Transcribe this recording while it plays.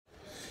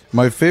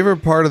My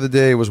favorite part of the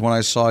day was when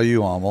I saw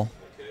you, Amal.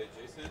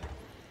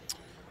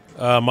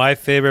 My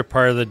favorite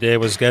part of the day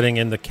was getting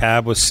in the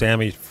cab with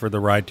Sammy for the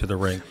ride to the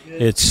rink.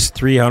 It's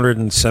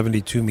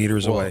 372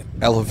 meters away.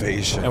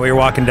 Elevation. And we were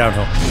walking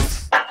downhill.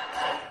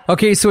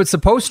 Okay, so it's the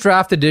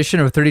post-draft edition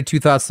of 32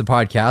 Thoughts, the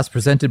podcast,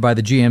 presented by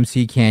the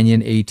GMC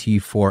Canyon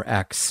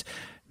AT4X.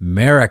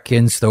 Merrick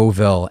in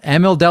Stouffville.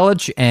 Emil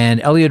Delich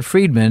and Elliot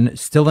Friedman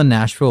still in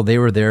Nashville. They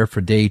were there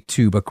for day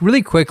 2. But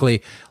really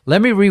quickly,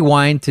 let me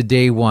rewind to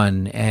day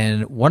 1.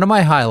 And one of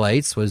my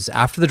highlights was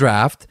after the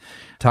draft,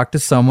 talked to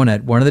someone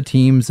at one of the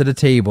teams at a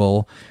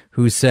table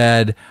who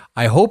said,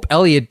 I hope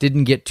Elliot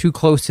didn't get too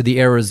close to the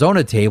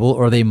Arizona table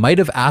or they might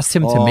have asked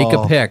him to make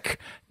a pick.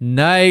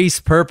 Nice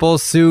purple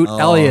suit,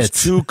 Elliot.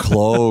 It's too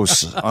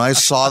close. When I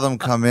saw them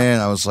come in,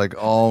 I was like,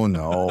 oh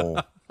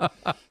no.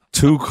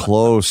 Too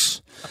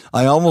close.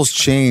 I almost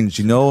changed.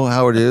 You know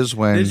how it is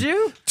when Did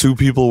you? two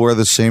people wear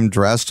the same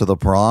dress to the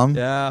prom?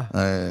 Yeah.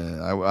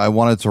 I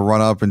wanted to run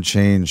up and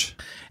change.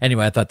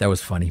 Anyway, I thought that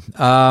was funny.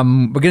 We're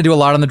going to do a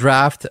lot on the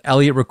draft.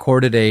 Elliot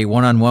recorded a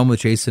one-on-one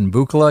with Jason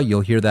Bukala.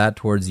 You'll hear that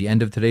towards the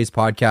end of today's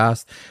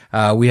podcast.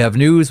 We have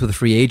news with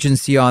free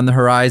agency on the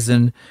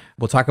horizon.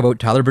 We'll talk about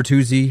Tyler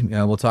Bertuzzi.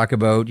 We'll talk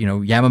about,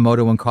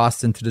 Yamamoto and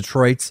Kostin to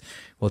Detroit.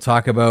 We'll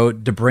talk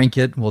about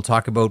DeBrincat. We'll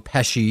talk about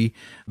Pesce.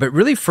 But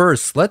really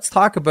first, let's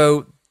talk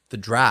about the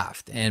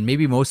draft, and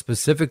maybe most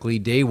specifically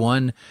day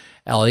 1,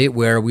 Elliot,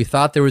 where we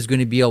thought there was going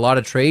to be a lot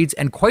of trades,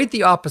 and quite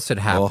the opposite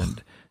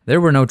happened.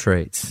 There were no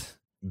trades.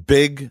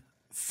 Big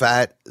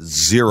fat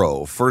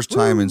 0. First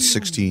time in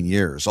 16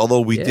 years.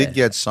 Although we did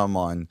get some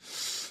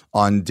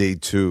on day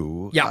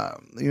 2. Yeah.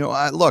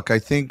 I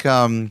think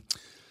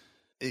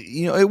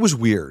it was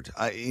weird.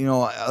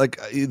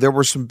 There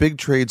were some big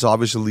trades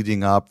obviously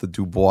leading up, the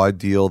Dubois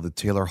deal, the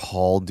Taylor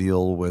Hall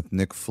deal with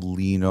Nick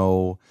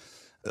Foligno.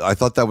 I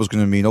thought that was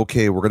going to mean,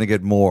 okay, we're going to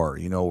get more.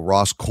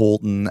 Ross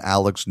Colton,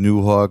 Alex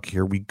Newhook,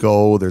 here we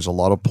go. There's a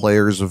lot of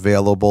players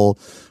available.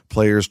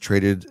 Players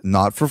traded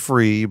not for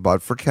free,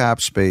 but for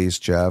cap space,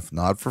 Jeff.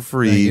 Not for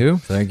free.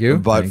 Thank you.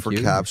 But for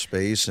cap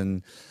space.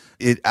 And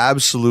it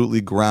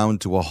absolutely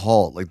ground to a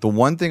halt. Like, the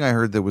one thing I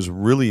heard that was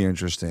really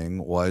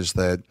interesting was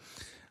that,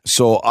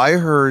 so I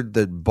heard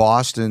that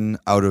Boston,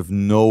 out of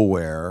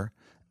nowhere,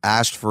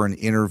 asked for an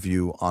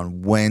interview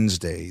on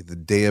Wednesday, the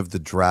day of the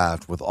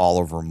draft, with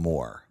Oliver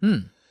Moore.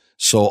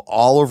 So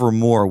Oliver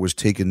Moore was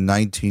taken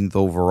 19th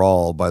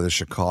overall by the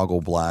Chicago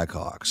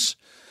Blackhawks.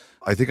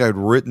 I think I'd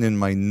written in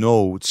my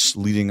notes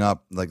leading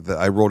up,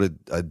 I wrote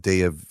a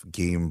day of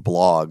game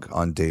blog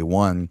on day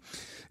 1,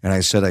 and I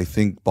said, I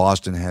think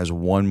Boston has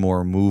one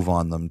more move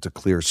on them to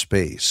clear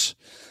space.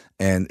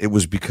 And it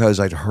was because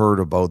I'd heard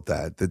about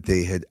that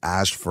they had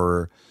asked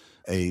for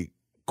a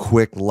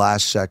quick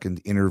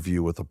last-second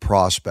interview with a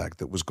prospect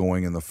that was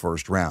going in the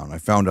first round. I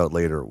found out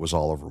later it was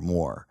Oliver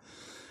Moore.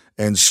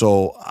 And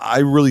so I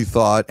really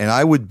thought, and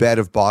I would bet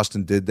if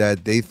Boston did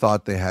that, they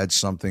thought they had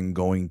something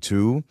going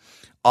too.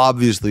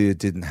 Obviously, it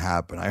didn't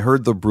happen. I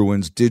heard the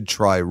Bruins did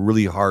try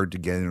really hard to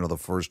get into the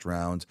first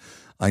round.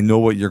 I know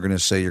what you're going to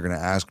say. You're going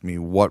to ask me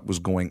what was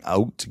going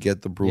out to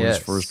get the Bruins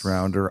first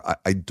rounder.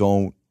 I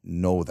don't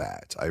know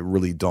that. I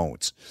really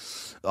don't.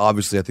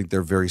 Obviously, I think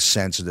they're very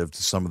sensitive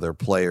to some of their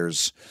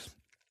players.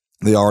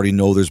 They already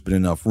know there's been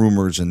enough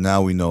rumors, and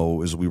now we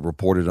know, as we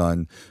reported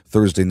on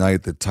Thursday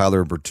night, that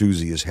Tyler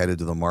Bertuzzi is headed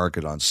to the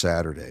market on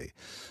Saturday.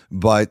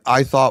 But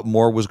I thought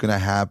more was going to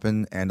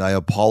happen, and I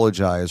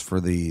apologize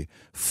for the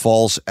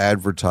false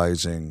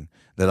advertising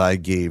that I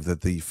gave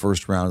that the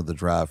first round of the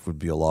draft would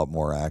be a lot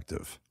more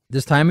active.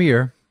 This time of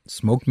year,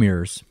 smoke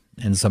mirrors,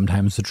 and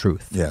sometimes the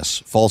truth. Yes,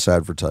 false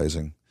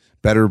advertising.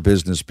 Better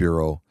Business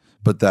Bureau,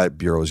 but that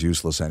bureau is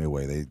useless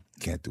anyway. They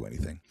can't do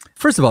anything.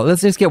 First of all,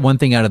 let's just get one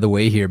thing out of the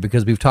way here,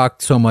 because we've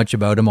talked so much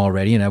about him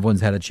already and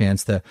everyone's had a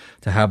chance to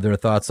have their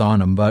thoughts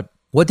on him. But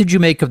what did you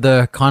make of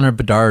the Connor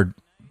Bedard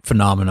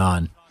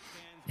phenomenon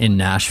in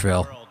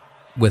Nashville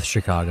with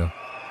Chicago?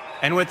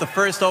 And with the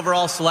first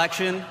overall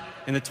selection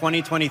in the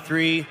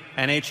 2023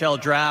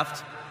 NHL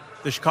Draft,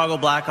 the Chicago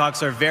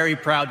Blackhawks are very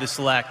proud to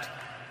select,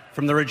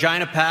 from the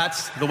Regina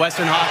Pats, the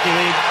Western Hockey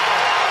League,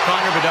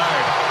 Connor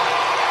Bedard.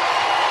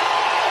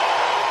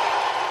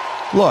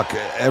 Look,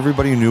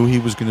 everybody knew he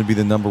was going to be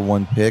the number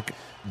 1 pick.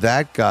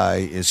 That guy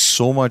is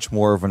so much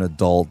more of an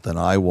adult than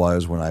I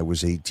was when I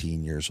was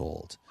 18 years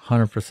old.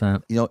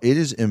 100%. It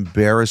is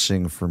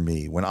embarrassing for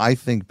me when I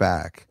think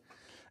back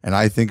and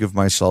I think of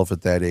myself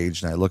at that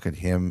age and I look at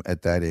him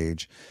at that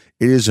age.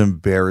 It is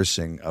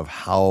embarrassing of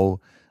how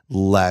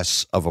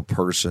less of a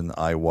person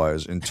I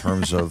was in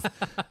terms of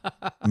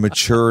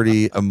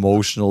maturity,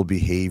 emotional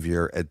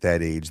behavior at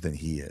that age than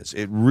he is.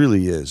 It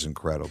really is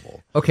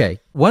incredible. Okay,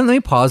 let me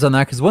pause on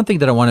that, because one thing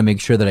that I want to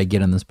make sure that I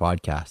get on this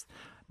podcast,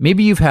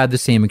 maybe you've had the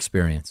same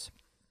experience,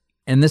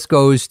 and this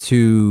goes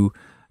to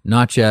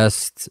not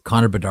just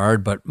Connor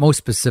Bedard, but most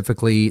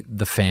specifically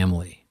the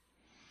family.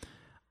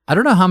 I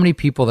don't know how many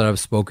people that I've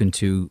spoken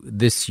to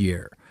this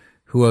year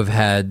who have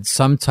had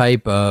some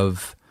type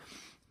of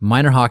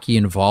minor hockey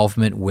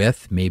involvement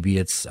with. Maybe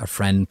it's a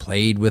friend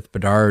played with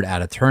Bedard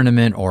at a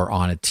tournament or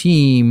on a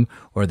team,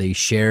 or they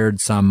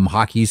shared some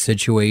hockey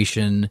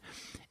situation.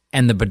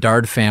 And the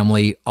Bedard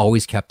family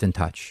always kept in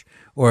touch,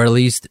 or at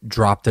least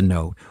dropped a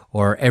note,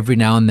 or every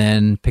now and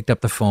then picked up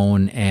the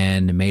phone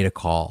and made a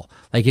call.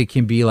 Like it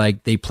can be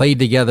like they played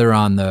together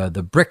on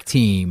the brick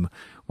team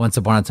once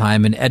upon a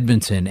time in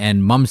Edmonton,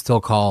 and mom still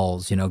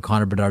calls,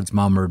 Connor Bedard's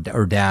mom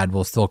or dad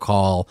will still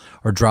call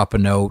or drop a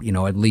note,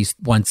 at least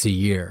once a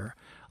year.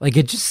 Like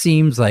it just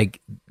seems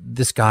like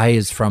this guy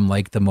is from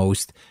like the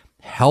most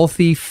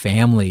healthy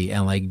family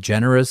and like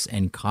generous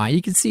and kind.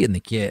 You can see it in the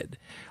kid.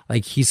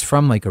 Like he's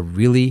from like a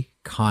really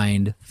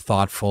kind,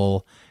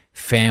 thoughtful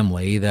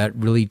family that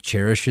really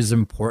cherishes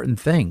important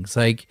things.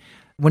 Like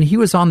when he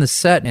was on the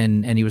set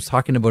and he was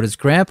talking about his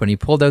grandpa and he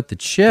pulled out the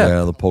chip.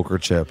 Yeah, the poker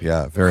chip.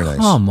 Yeah, very nice.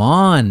 Come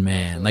on,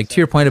 man. Like to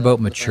your point about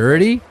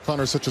maturity.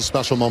 Connor, such a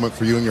special moment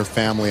for you and your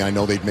family. I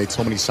know they've made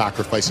so many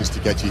sacrifices to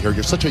get you here.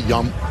 You're such a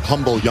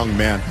humble young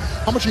man.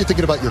 How much are you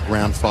thinking about your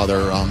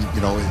grandfather,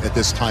 at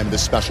this time,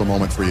 this special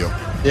moment for you?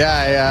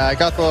 Yeah, I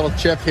got the little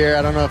chip here.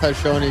 I don't know if I've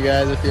shown you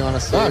guys if you want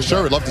to see it.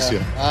 Sure, we'd love to see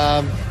it.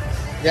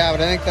 Yeah,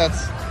 but I think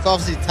it's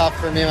obviously tough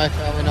for me and my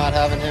family not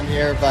having him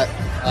here, but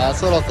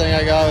it's a little thing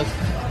I got.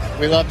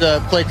 We love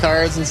to play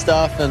cards and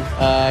stuff, and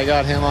I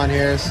got him on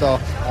here, so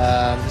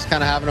just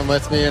kind of having him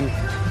with me and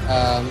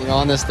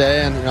on this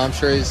day, and I'm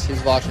sure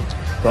he's watching.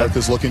 Garth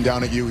is looking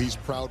down at you. He's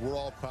proud. We're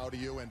all proud of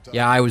you. And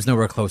yeah, I was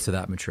nowhere close to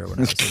that mature when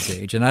I was his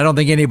age, and I don't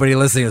think anybody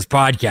listening to this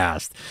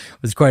podcast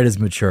was quite as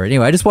mature.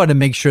 Anyway, I just wanted to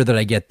make sure that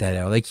I get that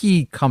out. Like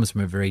he comes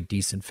from a very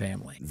decent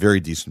family, very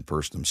decent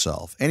person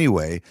himself.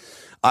 Anyway,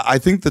 I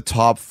think the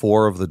top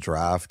 4 of the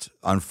draft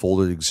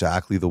unfolded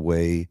exactly the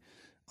way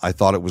I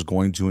thought it was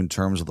going to in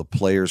terms of the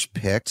players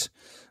picked.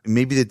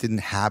 Maybe that didn't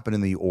happen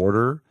in the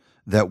order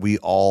that we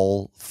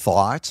all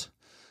thought.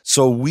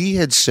 So we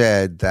had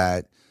said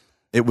that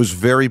it was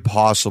very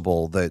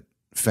possible that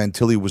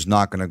Fantilli was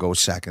not going to go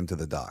second to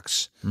the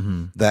Ducks,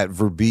 that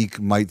Verbeek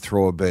might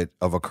throw a bit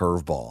of a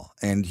curveball,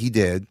 and he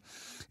did.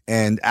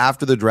 And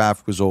after the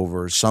draft was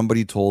over,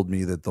 somebody told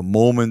me that the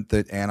moment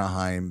that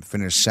Anaheim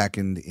finished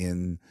second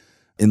in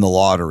the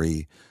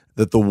lottery,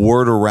 that the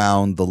word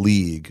around the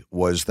league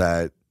was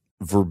that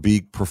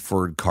Verbeek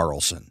preferred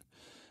Karlsson.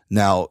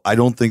 Now, I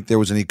don't think there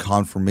was any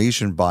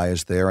confirmation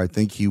bias there. I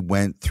think he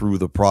went through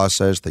the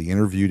process. They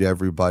interviewed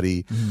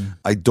everybody.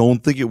 I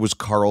don't think it was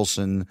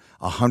Karlsson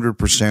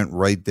 100%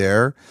 right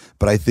there,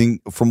 but I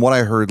think from what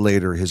I heard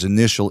later, his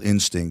initial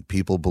instinct,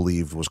 people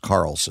believed, was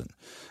Karlsson.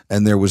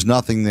 And there was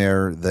nothing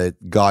there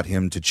that got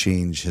him to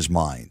change his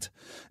mind.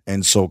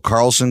 And so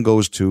Karlsson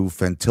goes 2,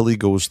 Fantilli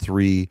goes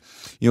 3.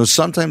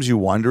 Sometimes you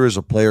wonder, is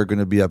a player going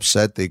to be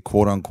upset they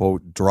quote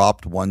unquote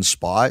dropped one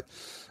spot?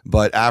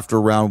 But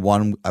after round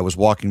 1, I was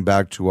walking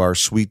back to our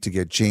suite to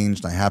get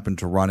changed. I happened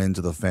to run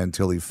into the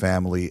Fantilli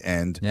family,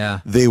 and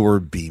they were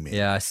beaming.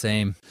 Yeah,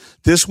 same.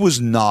 This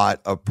was not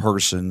a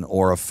person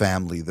or a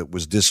family that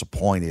was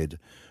disappointed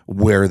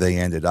where they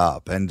ended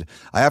up. And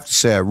I have to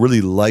say, I really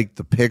liked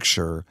the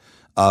picture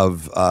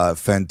of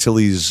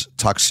Fantilli's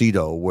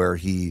tuxedo where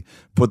he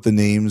put the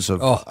names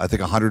of, I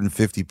think,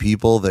 150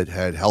 people that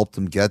had helped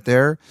him get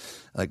there.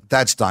 Like,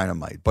 that's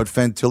dynamite. But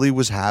Fantilli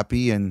was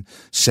happy, and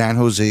San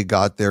Jose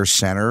got their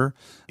center.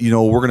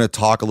 We're going to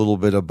talk a little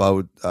bit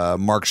about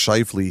Mark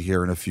Scheifele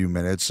here in a few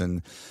minutes,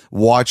 and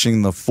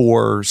watching the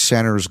 4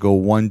 centers go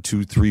 1,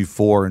 2, 3,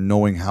 4, and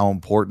knowing how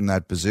important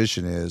that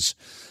position is.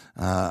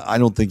 I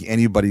don't think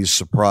anybody's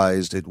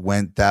surprised it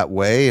went that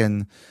way,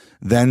 and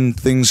then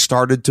things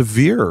started to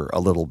veer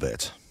a little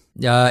bit.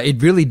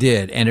 It really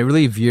did, and it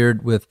really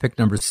veered with pick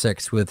number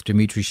 6 with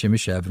Dmitry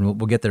Simashev, and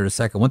we'll get there in a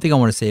second. One thing I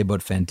want to say about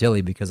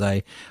Fantilli, because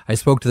I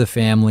spoke to the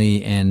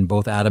family and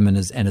both Adam and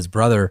his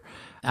brother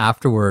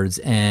afterwards,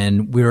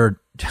 and we were,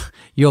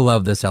 you'll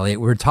love this, Elliot,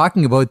 we were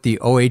talking about the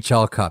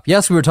OHL Cup.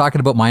 Yes, we were talking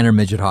about minor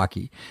midget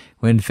hockey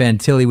when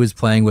Fantilli was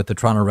playing with the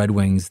Toronto Red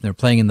Wings. They're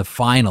playing in the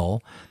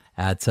final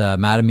at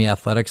Mattamy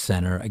Athletic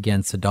Center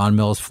against the Don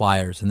Mills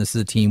Flyers. And this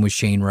is a team with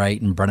Shane Wright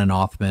and Brennan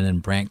Othman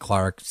and Brant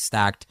Clark,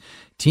 stacked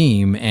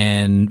team.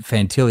 And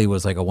Fantilli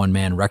was like a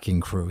one-man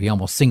wrecking crew. He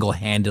almost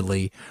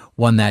single-handedly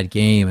won that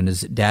game. And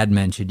his dad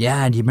mentioned,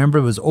 yeah, and you remember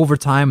it was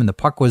overtime and the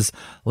puck was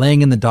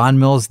laying in the Don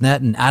Mills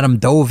net and Adam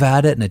dove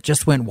at it and it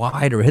just went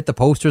wide or hit the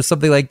post or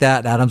something like that.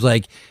 And Adam's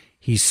like,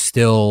 he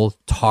still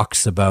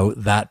talks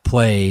about that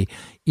play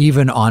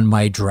even on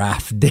my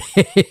draft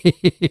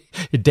day.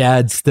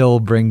 Dad still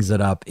brings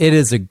it up. It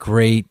is a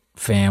great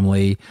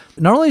family.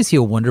 Not only is he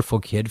a wonderful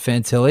kid,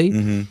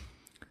 Fantilli,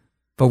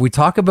 but we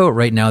talk about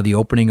right now the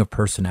opening of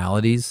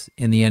personalities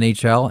in the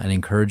NHL and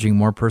encouraging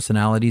more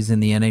personalities in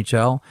the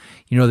NHL.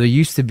 There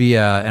used to be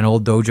an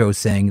old dojo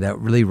saying that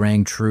really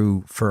rang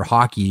true for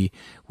hockey,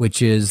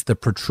 which is the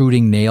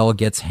protruding nail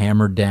gets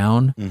hammered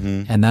down.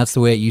 And that's the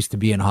way it used to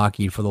be in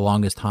hockey for the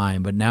longest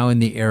time. But now in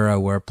the era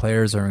where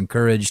players are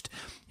encouraged,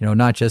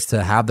 not just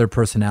to have their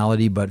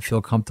personality, but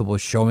feel comfortable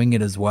showing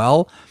it as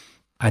well,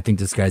 I think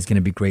this guy's going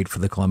to be great for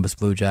the Columbus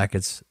Blue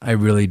Jackets. I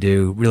really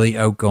do. Really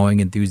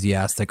outgoing,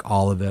 enthusiastic,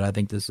 all of it. I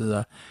think this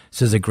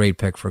is a great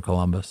pick for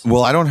Columbus.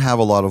 Well, I don't have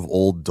a lot of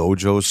old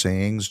dojo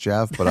sayings,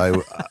 Jeff, but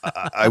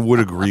I would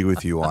agree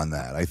with you on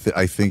that.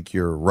 I think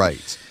you're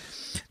right.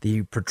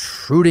 The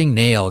protruding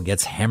nail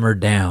gets hammered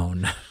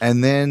down.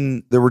 And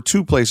then there were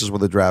two places where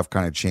the draft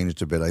kind of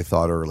changed a bit, I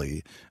thought,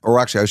 early. Or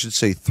actually, I should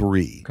say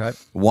three. Okay.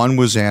 One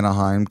was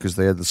Anaheim because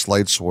they had the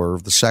slight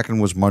swerve. The second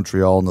was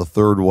Montreal, and the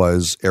third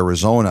was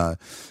Arizona.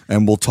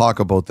 And we'll talk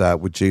about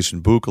that with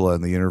Jason Bukala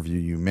in the interview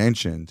you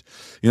mentioned.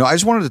 I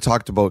just wanted to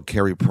talk about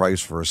Carey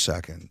Price for a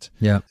second.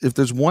 Yeah. If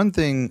there's one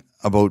thing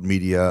about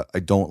media I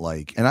don't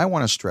like, and I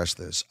want to stress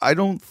this, I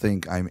don't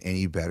think I'm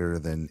any better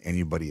than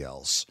anybody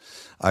else.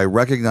 I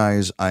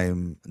recognize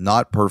I'm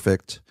not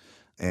perfect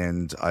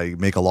and I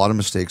make a lot of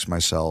mistakes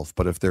myself,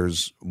 but if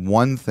there's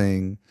one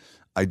thing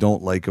I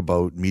don't like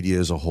about media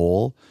as a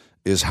whole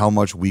is how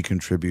much we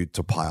contribute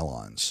to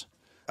pile-ons.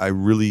 I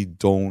really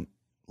don't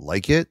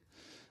like it.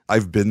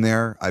 I've been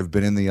there. I've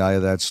been in the eye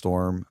of that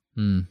storm.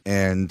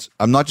 And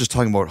I'm not just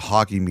talking about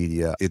hockey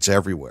media. It's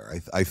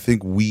everywhere. I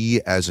think we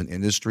as an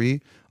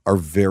industry are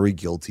very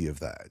guilty of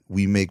that.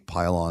 We make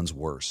pile-ons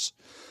worse.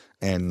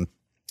 And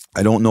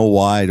I don't know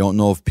why. I don't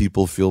know if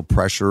people feel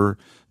pressure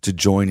to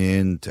join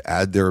in, to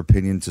add their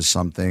opinion to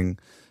something.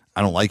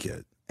 I don't like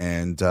it.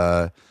 And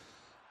like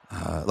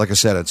I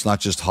said, it's not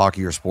just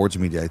hockey or sports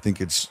media. I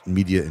think it's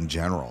media in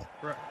general.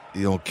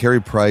 Right.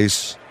 Carey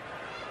Price.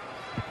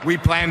 We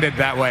planned it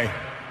that way.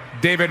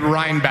 David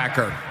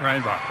Reinbacher.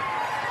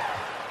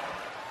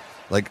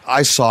 Like,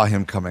 I saw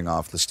him coming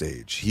off the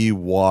stage. He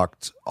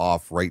walked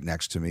off right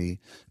next to me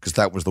because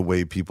that was the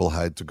way people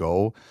had to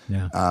go.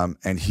 Yeah.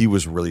 And he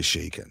was really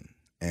shaken.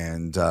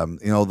 And,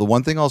 the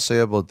one thing I'll say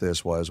about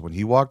this was when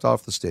he walked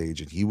off the stage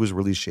and he was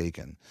really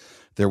shaken,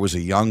 there was a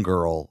young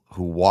girl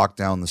who walked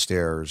down the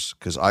stairs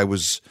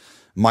because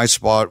my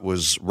spot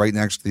was right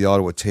next to the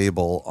Ottawa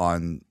table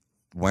on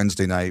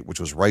Wednesday night, which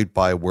was right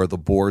by where the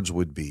boards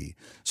would be.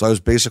 So I was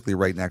basically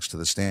right next to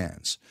the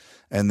stands.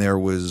 And there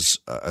was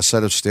a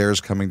set of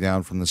stairs coming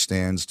down from the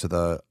stands to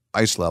the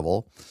ice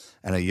level.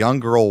 And a young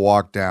girl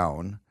walked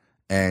down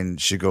and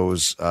she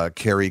goes,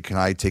 Carey, can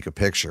I take a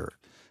picture?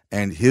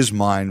 And his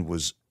mind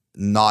was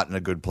not in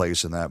a good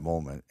place in that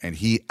moment. And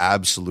he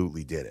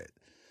absolutely did it.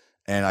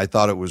 And I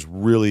thought it was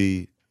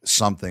really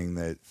something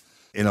that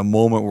in a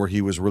moment where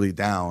he was really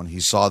down, he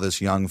saw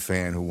this young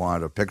fan who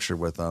wanted a picture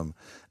with him.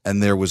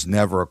 And there was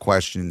never a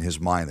question in his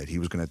mind that he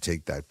was going to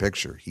take that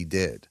picture. He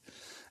did.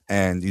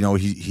 And,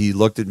 he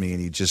looked at me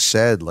and he just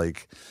said,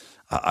 like,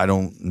 I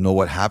don't know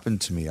what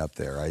happened to me up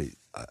there.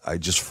 I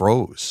just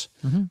froze.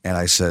 Mm-hmm. And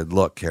I said,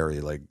 look,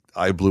 Carey, like,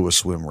 I blew a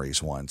swim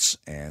race once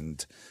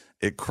and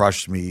it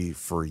crushed me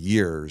for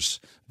years,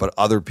 but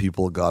other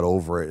people got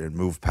over it and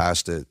moved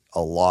past it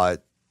a lot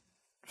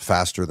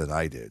faster than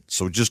I did.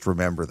 So just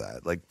remember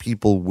that. Like,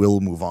 people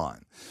will move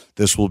on.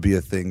 This will be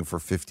a thing for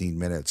 15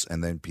 minutes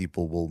and then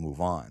people will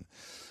move on.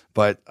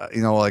 But,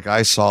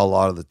 I saw a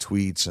lot of the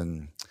tweets,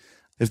 and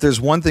if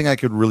there's one thing I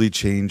could really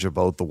change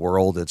about the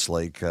world, it's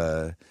like,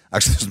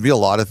 actually, there's be a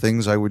lot of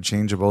things I would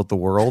change about the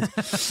world.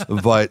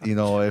 But,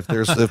 if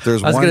there's one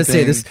thing. I was going to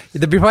say this,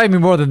 there'd be probably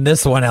more than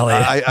this one,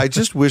 Elliot. I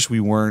just wish we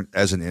weren't,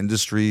 as an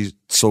industry,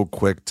 so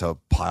quick to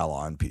pile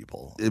on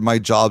people. In my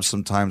job,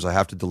 sometimes I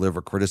have to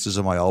deliver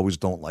criticism. I always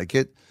don't like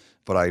it,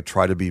 but I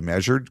try to be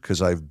measured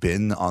because I've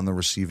been on the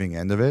receiving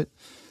end of it.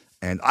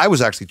 And I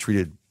was actually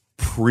treated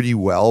pretty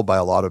well by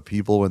a lot of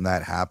people when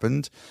that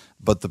happened.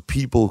 But the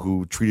people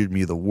who treated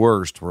me the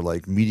worst were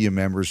like media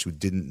members who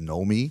didn't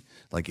know me,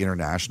 like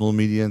international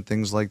media and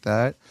things like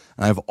that.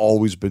 And I've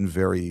always been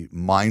very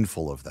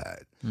mindful of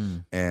that.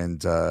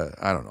 And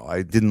I don't know,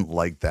 I didn't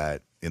like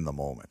that in the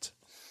moment.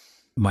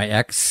 My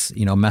ex,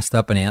 messed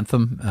up an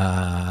anthem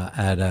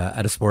at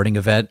a sporting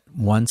event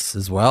once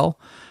as well.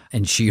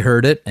 And she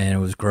heard it and it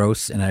was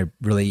gross. And I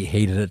really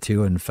hated it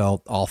too and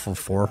felt awful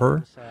for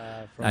her.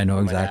 I know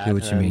exactly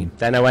what you mean.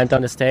 Then I went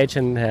on the stage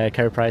and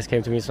Carey Price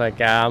came to me. He's like,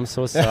 I'm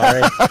so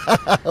sorry.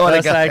 I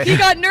was like, you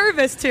got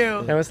nervous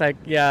too. I was like,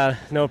 yeah,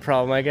 no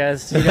problem. I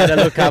guess you gotta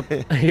look up.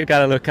 You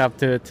gotta look up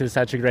to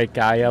such a great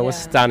guy. It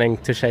was stunning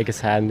to shake his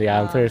hand.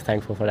 Yeah, I'm very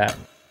thankful for that.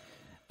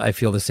 I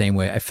feel the same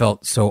way. I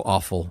felt so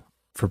awful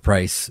for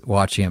Price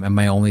watching him, and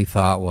my only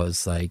thought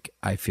was like,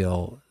 I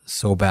feel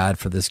so bad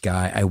for this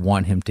guy. I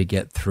want him to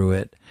get through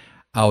it.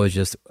 I was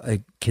just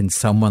like, can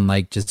someone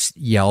just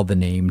yell the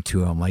name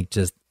to him,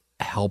 just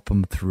help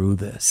him through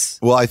this?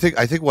 Well, I think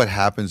what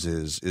happens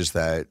is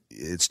that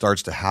it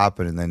starts to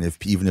happen, and then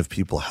even if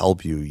people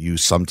help you, you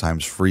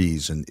sometimes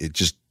freeze, and it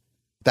just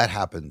that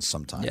happens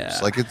sometimes. Yeah.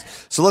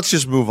 So let's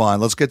just move on.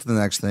 Let's get to the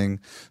next thing.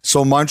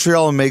 So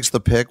Montreal makes the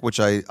pick, which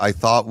I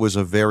thought was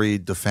a very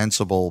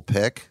defensible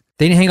pick.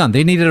 They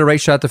needed a right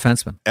shot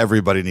defenseman.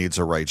 Everybody needs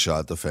a right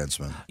shot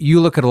defenseman. You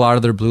look at a lot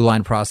of their blue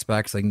line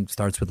prospects, it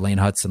starts with Lane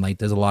Hudson.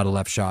 There's a lot of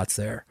left shots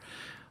there.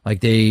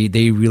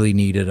 They really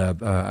needed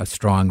a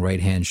strong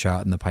right-hand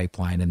shot in the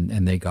pipeline,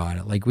 and they got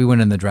it. We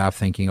went in the draft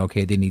thinking,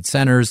 okay, they need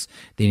centers,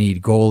 they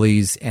need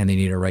goalies, and they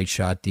need a right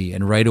shot D.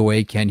 And right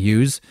away, Ken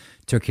Hughes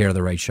took care of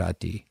the right shot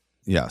D.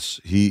 Yes,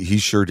 he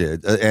sure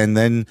did. And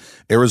then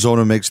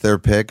Arizona makes their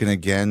pick, and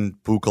again,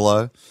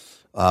 Pukala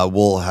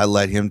will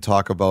let him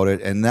talk about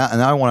it. And now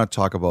I want to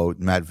talk about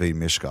Matvei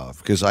Mishkov,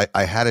 because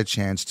I had a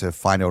chance to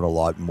find out a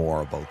lot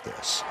more about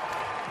this.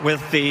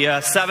 With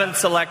the seventh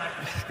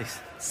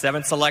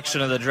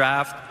selection of the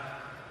draft,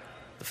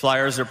 the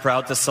Flyers are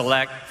proud to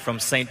select from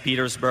St.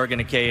 Petersburg in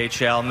the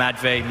KHL,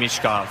 Matvei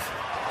Mishkov.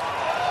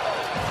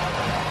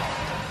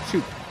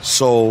 Shoot.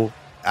 So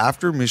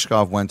after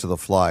Mishkov went to the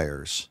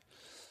Flyers,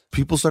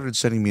 people started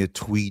sending me a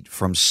tweet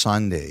from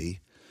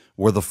Sunday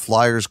where the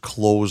Flyers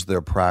closed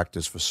their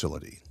practice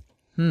facility.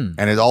 And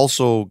it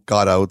also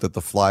got out that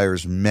the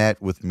Flyers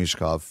met with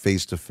Mishkov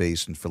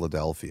face-to-face in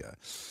Philadelphia.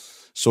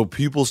 So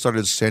people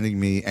started sending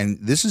me, and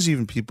this is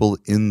even people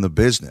in the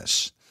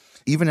business.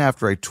 Even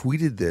after I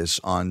tweeted this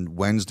on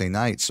Wednesday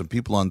night, some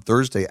people on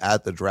Thursday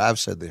at the draft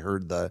said they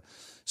heard the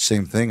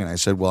same thing, and I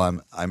said, well,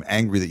 I'm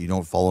angry that you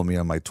don't follow me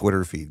on my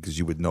Twitter feed because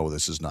you would know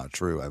this is not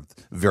true. I'm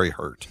very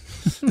hurt.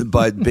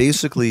 But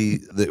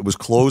basically, it was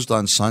closed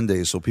on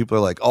Sunday, so people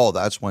are like, oh,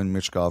 that's when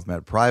Mishkov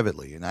met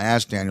privately. And I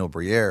asked Daniel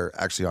Briere,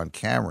 actually on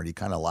camera, and he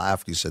kind of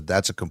laughed. He said,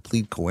 that's a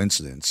complete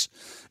coincidence.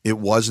 It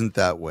wasn't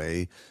that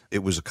way. It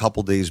was a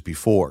couple days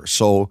before.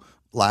 So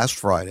last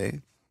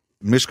Friday,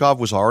 Mishkov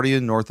was already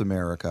in North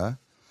America.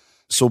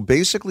 So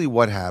basically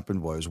what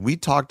happened was we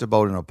talked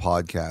about in a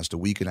podcast a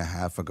week and a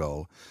half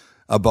ago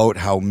about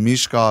how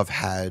Mishkov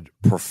had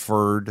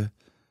preferred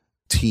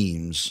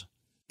teams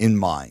in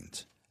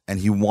mind, and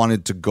he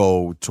wanted to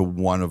go to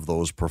one of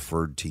those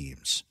preferred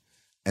teams.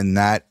 And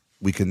that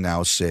we can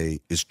now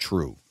say is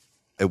true.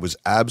 It was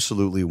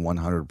absolutely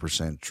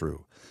 100%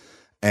 true.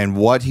 And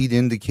what he'd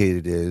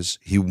indicated is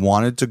he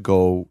wanted to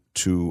go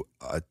to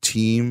a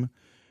team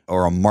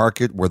or a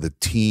market where the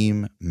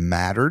team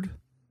mattered,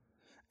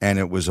 and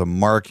it was a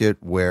market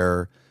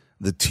where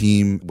the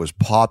team was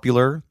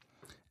popular,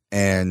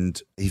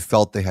 and he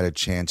felt they had a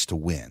chance to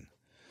win.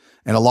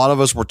 And a lot of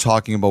us were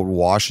talking about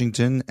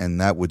Washington,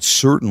 and that would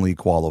certainly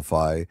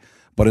qualify.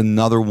 But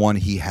another one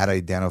he had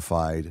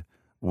identified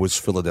was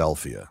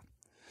Philadelphia,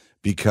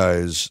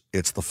 because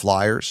it's the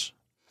Flyers.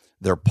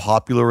 They're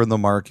popular in the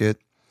market.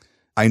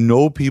 I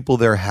know people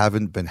there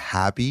haven't been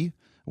happy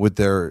with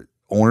their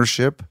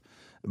ownership,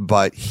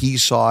 but he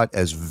saw it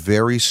as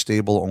very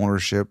stable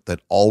ownership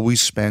that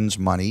always spends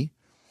money,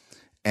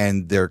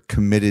 and they're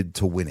committed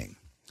to winning.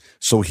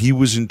 So he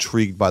was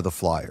intrigued by the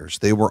Flyers.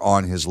 They were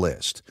on his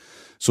list.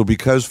 So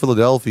because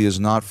Philadelphia is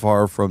not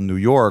far from New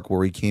York,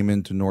 where he came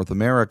into North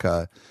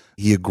America,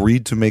 he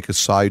agreed to make a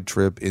side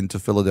trip into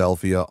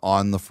Philadelphia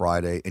on the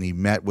Friday, and he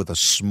met with a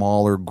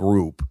smaller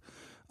group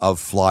of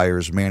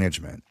Flyers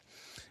management.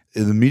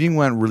 The meeting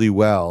went really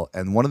well,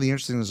 and one of the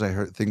interesting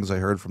things I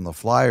heard from the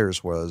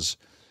Flyers was,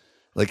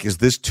 like, is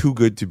this too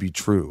good to be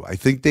true? I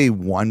think they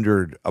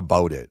wondered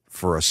about it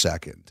for a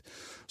second.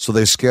 So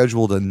they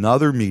scheduled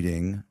another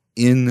meeting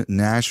in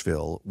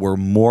Nashville where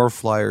more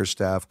Flyers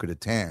staff could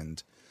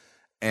attend.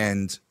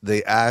 And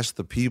they asked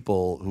the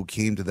people who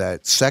came to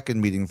that second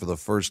meeting for the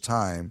first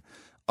time,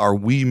 are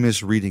we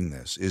misreading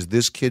this? Is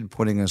this kid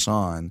putting us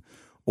on,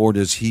 or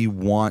does he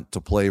want to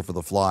play for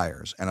the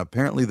Flyers? And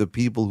apparently the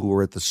people who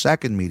were at the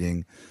second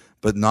meeting,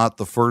 but not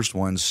the first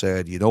one,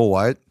 said, you know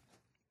what?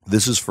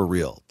 This is for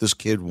real. This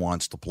kid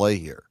wants to play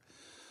here.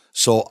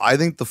 So I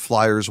think the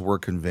Flyers were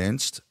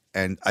convinced.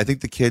 And I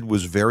think the kid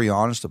was very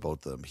honest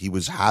about them. He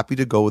was happy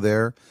to go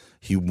there.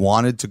 He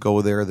wanted to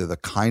go there. They're the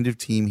kind of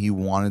team he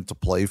wanted to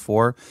play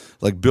for.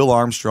 Like Bill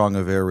Armstrong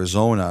of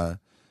Arizona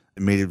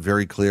made it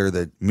very clear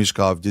that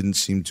Mishkov didn't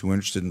seem too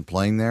interested in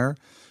playing there.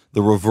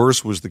 The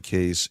reverse was the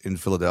case in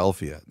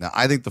Philadelphia. Now,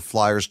 I think the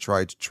Flyers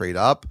tried to trade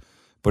up,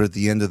 but at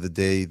the end of the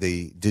day,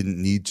 they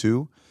didn't need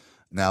to.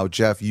 Now,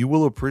 Jeff, you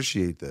will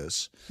appreciate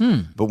this.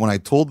 But when I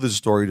told this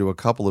story to a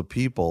couple of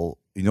people,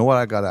 you know what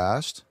I got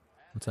asked?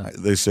 What's that?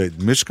 They said,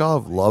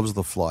 Mishkov loves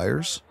the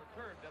Flyers.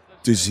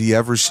 Does he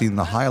ever seen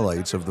the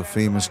highlights of the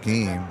famous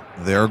game,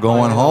 They're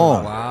Going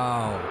Home?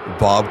 Wow.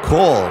 Bob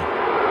Cole.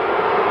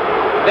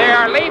 They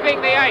are leaving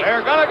the ice.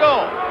 They're going to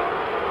go.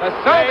 The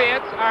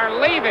Soviets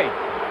are leaving.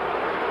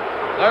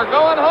 They're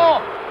going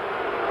home.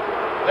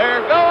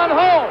 They're going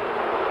home.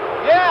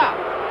 Yeah,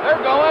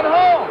 they're going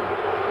home.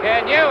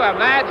 Can you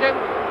imagine?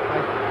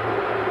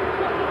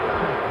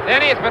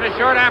 Denny, it's been a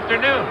short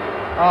afternoon.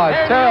 Oh,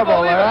 it's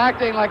terrible. They're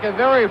acting like a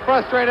very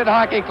frustrated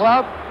hockey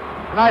club,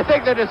 and I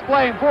think they're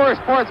displaying poor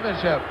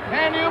sportsmanship.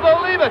 Can you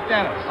believe it,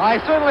 Dennis? I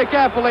certainly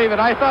can't believe it.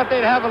 I thought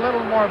they'd have a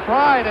little more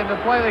pride and to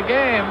play the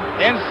game.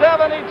 In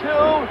 72,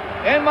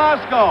 in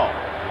Moscow,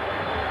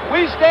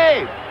 we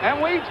stayed,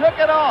 and we took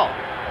it all.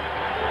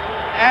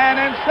 And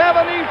in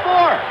 74,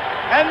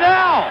 and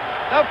now,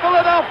 the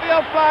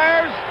Philadelphia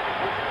Flyers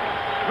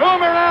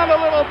roam around a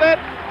little bit,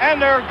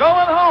 and they're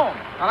going home.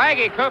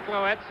 Pelagi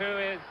Kuklowitz, who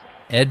is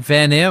Ed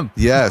Van Imp.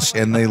 Yes,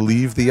 and they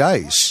leave the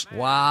ice.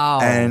 Wow.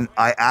 And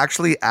I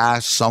actually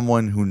asked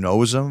someone who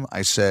knows him,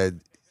 I said,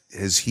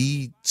 has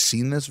he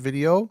seen this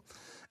video?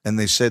 And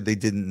they said they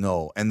didn't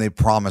know, and they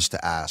promised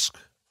to ask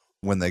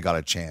when they got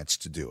a chance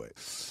to do it.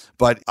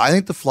 But I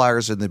think the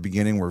Flyers in the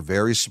beginning were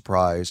very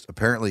surprised.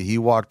 Apparently, he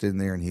walked in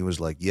there and he was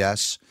like,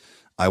 yes,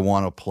 I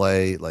want to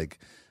play. Like,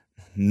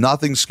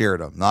 nothing scared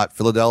him. Not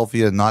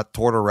Philadelphia, not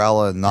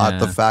Tortorella, not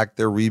the fact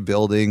they're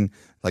rebuilding.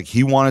 Like,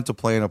 he wanted to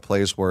play in a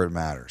place where it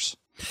matters.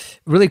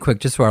 Really quick,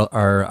 just so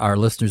our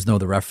listeners know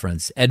the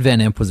reference, Ed Van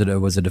Impe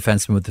was a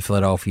defenseman with the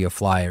Philadelphia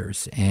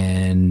Flyers,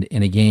 and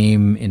in a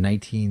game in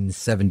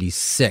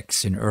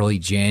 1976 in early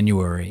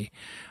January,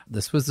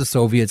 this was the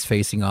Soviets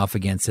facing off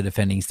against the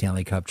defending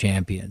Stanley Cup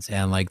champions,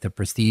 and like the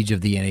prestige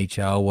of the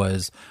NHL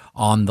was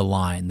on the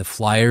line. The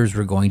Flyers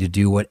were going to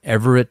do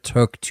whatever it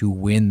took to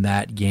win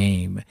that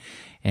game,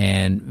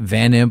 and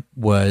Van Impe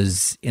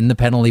was in the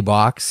penalty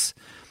box.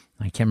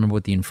 I can't remember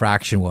what the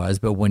infraction was,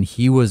 but when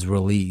he was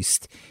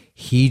released,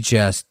 he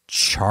just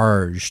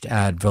charged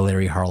at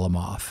Valeri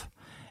Harlamov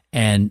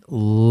and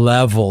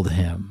leveled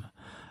him.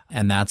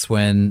 And that's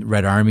when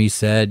Red Army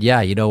said,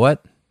 yeah, you know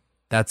what?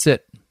 That's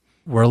it.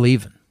 We're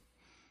leaving.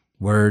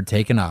 We're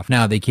taking off.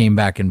 Now, they came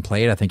back and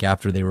played, I think,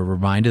 after they were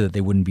reminded that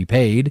they wouldn't be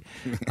paid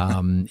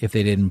if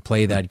they didn't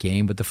play that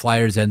game. But the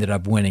Flyers ended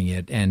up winning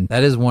it. And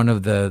that is one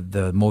of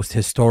the most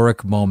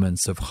historic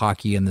moments of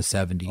hockey in the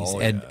 70s. Oh,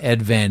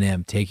 Ed Van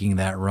Impe taking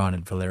that run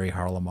at Valeri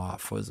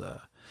Harlamov was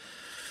a...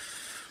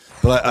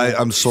 But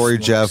I'm sorry,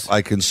 Jeff.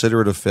 I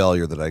consider it a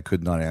failure that I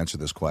could not answer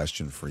this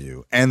question for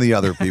you and the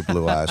other people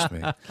who asked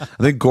me. I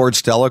think Gord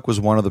Stellick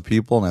was one of the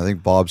people, and I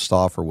think Bob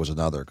Stauffer was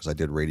another, because I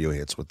did radio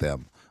hits with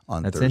them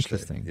on Thursday. That's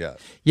interesting. Yeah.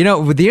 You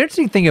know, the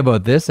interesting thing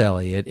about this,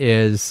 Elliot,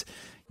 is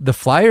the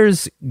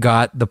Flyers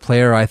got the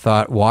player I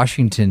thought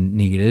Washington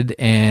needed,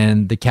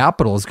 and the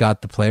Capitals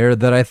got the player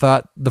that I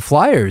thought the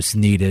Flyers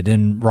needed,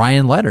 and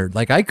Ryan Leonard.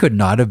 Like, I could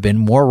not have been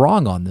more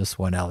wrong on this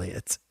one,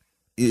 Elliot.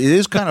 It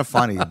is kind of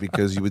funny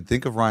because you would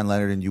think of Ryan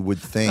Leonard and you would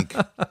think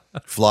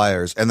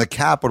Flyers, and the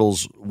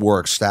Capitals were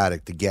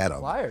ecstatic to get him.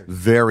 Flyers.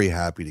 Very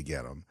happy to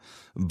get him.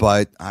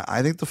 But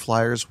I think the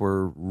Flyers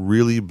were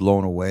really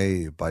blown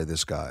away by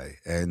this guy.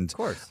 And of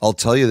course. I'll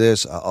tell you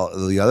this,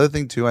 the other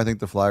thing too I think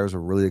the Flyers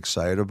are really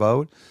excited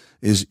about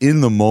is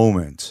in the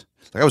moment.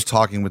 Like, I was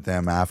talking with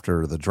them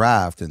after the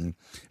draft, and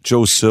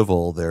Joe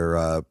Civil,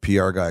 their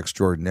PR guy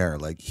extraordinaire,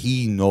 like,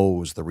 he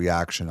knows the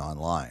reaction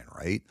online,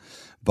 right?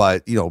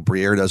 But, you know,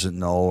 Briere doesn't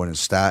know, and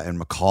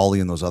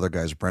McCauley and those other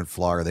guys, Brent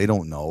Flauer, they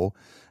don't know.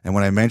 And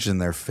when I mentioned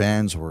their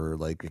fans were,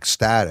 like,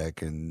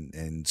 ecstatic,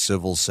 and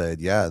Civil said,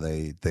 yeah,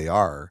 they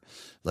are,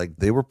 like,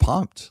 they were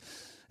pumped.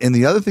 And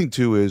the other thing,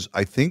 too, is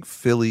I think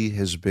Philly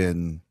has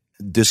been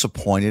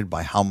disappointed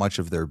by how much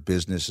of their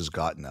business has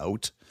gotten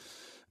out.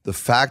 The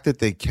fact that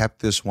they kept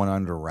this one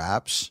under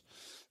wraps,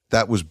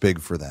 that was big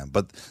for them.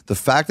 But the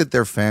fact that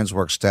their fans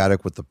were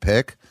ecstatic with the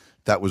pick,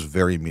 that was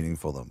very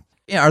meaningful to them.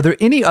 Yeah, are there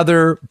any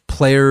other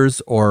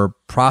players or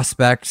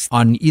prospects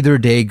on either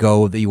day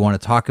go that you want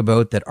to talk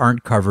about that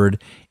aren't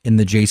covered in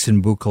the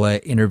Jason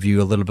Bukala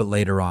interview a little bit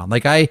later on?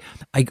 Like I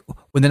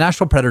when the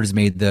Nashville Predators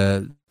made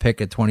the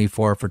pick at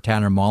 24 for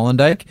Tanner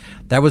Molendyk,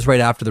 that was right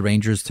after the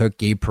Rangers took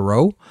Gabe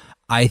Perreault.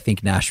 I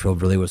think Nashville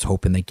really was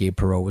hoping that Gabe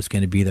Perreault was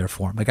going to be there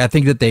for him. Like, I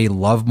think that they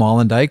love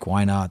Molendyk.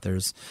 Why not?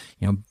 There's,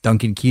 you know,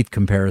 Duncan Keith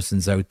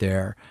comparisons out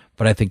there,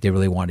 but I think they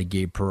really wanted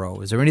Gabe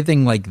Perreault. Is there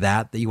anything like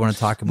that you want to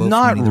talk about?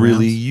 Not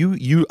really.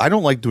 You. I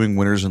don't like doing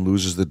winners and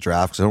losers of the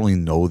draft because I don't really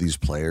know these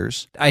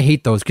players. I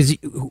hate those because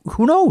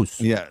who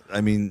knows? Yeah, I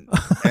mean,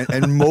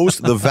 and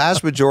the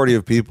vast majority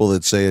of people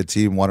that say a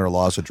team won or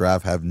lost a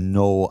draft have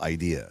no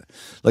idea.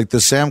 Like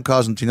the Sam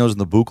Cosentinos and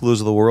the Bukalas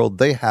of the world,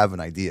 they have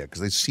an idea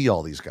because they see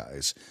all these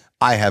guys.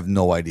 I have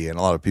no idea, and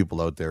a lot of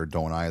people out there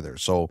don't either.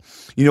 So,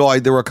 you know,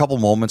 there were a couple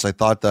moments I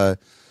thought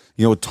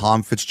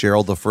Tom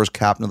Fitzgerald, the first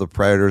captain of the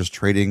Predators,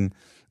 trading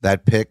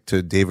that pick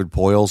to David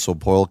Poile so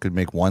Poile could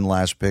make one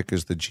last pick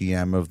as the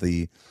GM of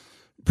the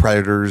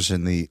Predators,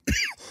 and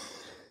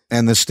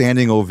the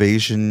standing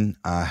ovation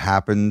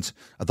happened.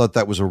 I thought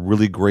that was a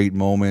really great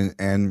moment.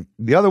 And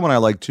the other one I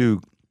like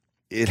too,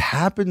 it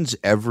happens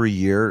every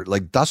year.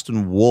 Like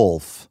Dustin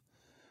Wolf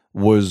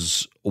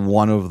was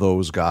one of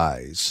those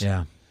guys.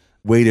 Yeah.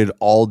 Waited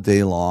all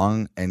day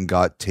long and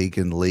got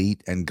taken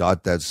late and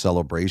got that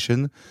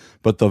celebration.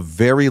 But the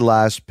very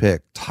last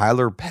pick,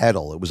 Tyler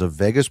Peddle, it was a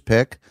Vegas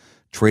pick,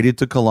 traded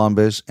to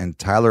Columbus, and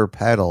Tyler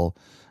Peddle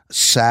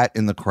sat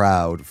in the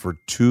crowd for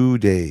 2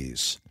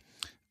 days.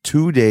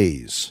 2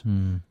 days.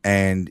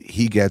 And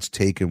he gets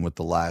taken with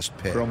the last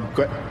pick. From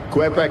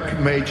Quebec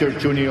Major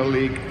Junior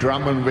League,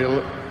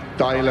 Drummondville,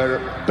 Tyler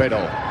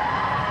Peddle.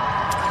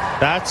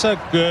 That's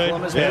a good,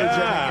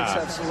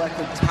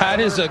 that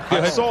is a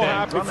good. I'm so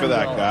happy for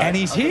that guy. And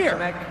he's here.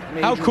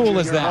 How cool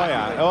is that? Oh,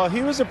 yeah. Well,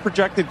 he was a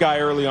projected guy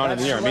early on in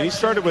the year. I mean, he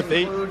started with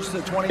eight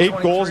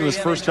goals in his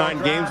first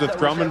 9 games with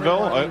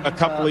Drummondville a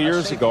couple of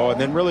years ago, and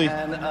then really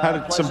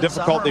had some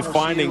difficulty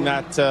finding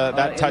that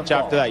touch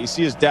after that. You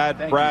see his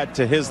dad, Brad,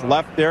 to his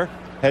left there,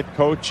 head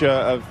coach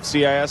of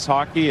CIS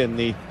hockey in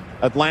the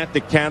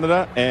Atlantic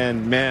Canada,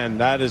 and man,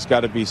 that has got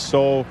to be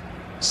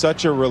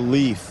such a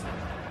relief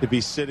to be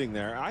sitting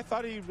there. I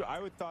thought he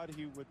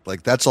would.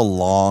 Like, that's a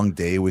long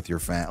day with your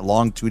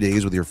long 2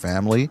 days with your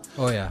family.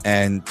 Oh, yeah.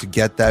 And to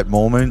get that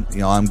moment,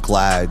 I'm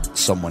glad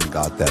someone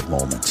got that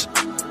moment.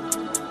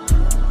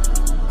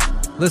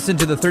 Listen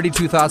to the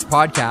 32 Thoughts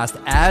podcast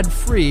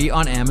ad-free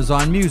on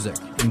Amazon Music,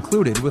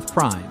 included with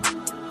Prime.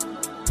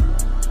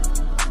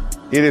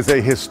 It is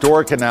a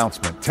historic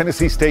announcement.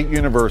 Tennessee State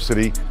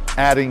University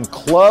adding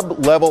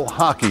club-level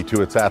hockey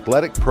to its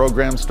athletic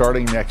program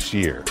starting next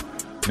year.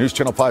 News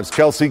Channel 5's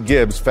Kelsey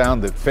Gibbs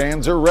found that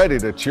fans are ready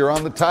to cheer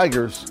on the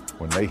Tigers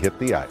when they hit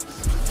the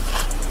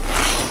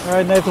ice. All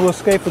right, Nathan, we'll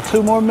skate for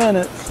 2 more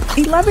minutes.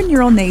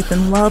 11-year-old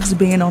Nathan loves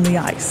being on the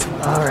ice.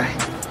 All right,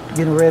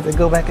 getting ready to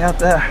go back out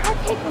there.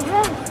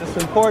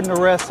 It's important to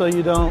rest so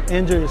you don't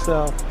injure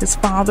yourself. His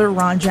father,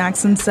 Ron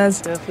Jackson,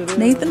 says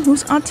Nathan,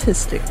 who's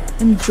autistic,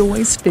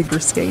 enjoys figure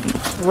skating.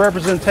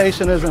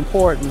 Representation is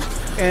important,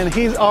 and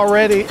he's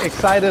already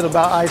excited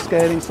about ice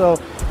skating, so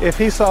if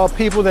he saw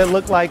people that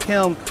look like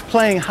him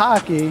playing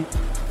hockey,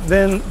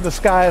 then the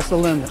sky is the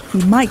limit.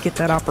 He might get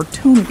that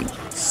opportunity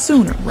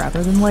sooner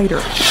rather than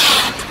later.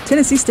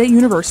 Tennessee State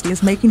University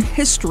is making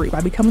history by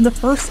becoming the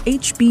first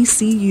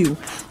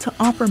HBCU to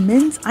offer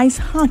men's ice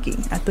hockey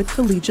at the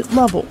collegiate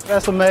level.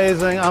 That's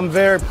amazing. I'm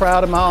very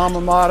proud of my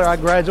alma mater. I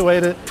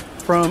graduated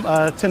from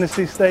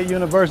Tennessee State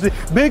University,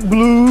 Big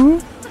Blue,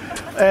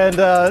 and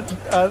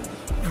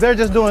they're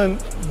just doing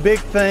big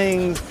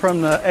things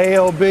from the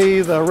ALB,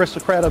 the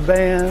Aristocrat of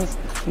Bands,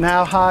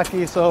 now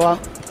hockey, so I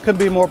couldn't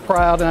be more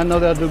proud, and I know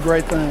they'll do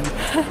great things.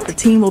 The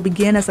team will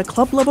begin as a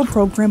club-level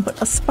program, but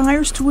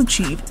aspires to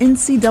achieve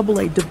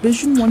NCAA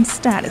Division I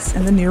status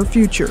in the near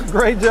future.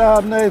 Great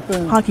job,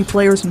 Nathan. Hockey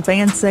players and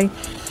fans say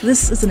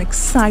this is an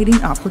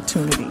exciting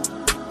opportunity.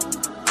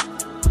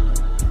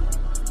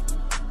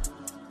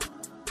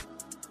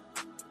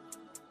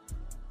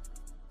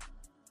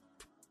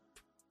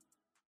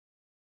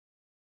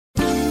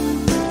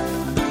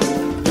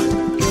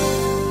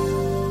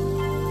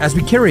 As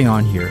we carry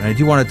on here, and I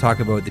do want to talk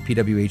about the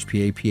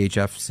PWHPA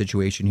PHF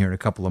situation here in a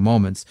couple of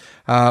moments,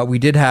 we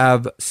did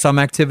have some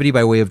activity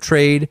by way of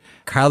trade.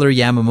 Kyler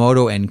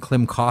Yamamoto and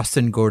Klim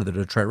Kostin go to the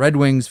Detroit Red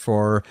Wings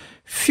for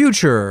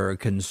future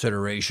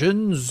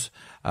considerations.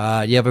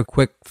 You have a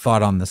quick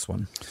thought on this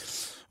one?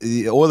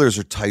 The Oilers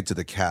are tight to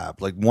the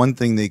cap. Like, one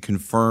thing, they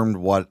confirmed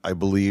what I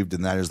believed,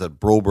 and that is that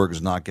Broberg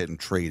is not getting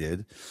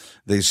traded.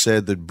 They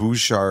said that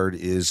Bouchard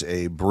is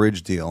a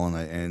bridge deal, and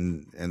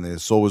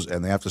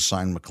they have to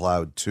sign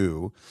McLeod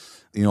too.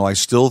 I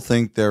still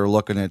think they're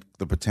looking at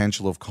the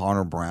potential of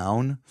Connor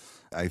Brown.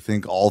 I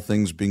think, all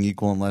things being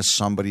equal, unless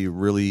somebody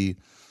really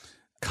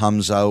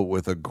comes out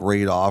with a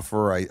great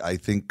offer, I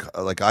think,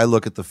 like, I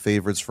look at the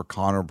favorites for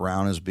Connor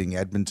Brown as being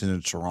Edmonton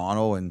and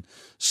Toronto, and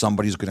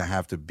somebody's going to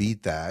have to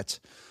beat that.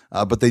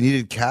 But they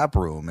needed cap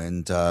room,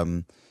 and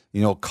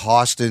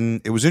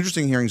Kostin, it was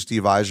interesting hearing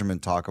Steve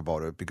Yzerman talk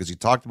about it, because he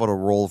talked about a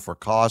role for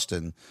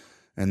Kostin,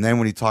 and then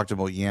when he talked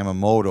about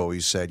Yamamoto, he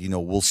said,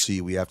 we'll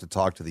see, we have to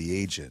talk to the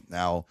agent.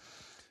 Now,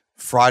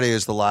 Friday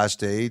is the last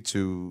day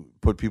to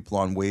put people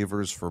on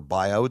waivers for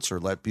buyouts or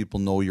let people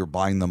know you're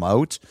buying them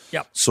out.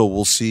 Yep. So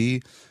we'll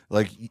see.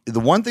 Like, the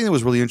one thing that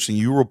was really interesting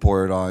you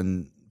reported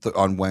on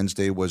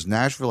Wednesday was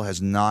Nashville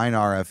has 9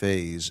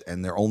 RFAs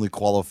and they're only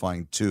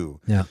qualifying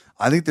 2. Yeah.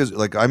 I think there's,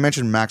 like, I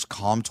mentioned Max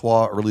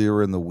Comtois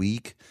earlier in the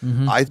week.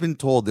 Mm-hmm. I've been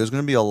told there's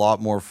going to be a lot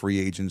more free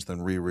agents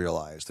than we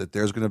realize, that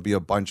there's going to be a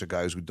bunch of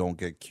guys who don't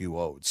get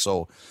QO'd.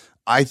 So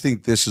I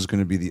think this is going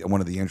to be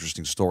one of the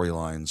interesting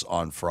storylines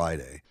on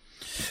Friday.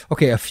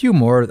 Okay, a few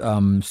more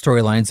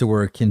storylines that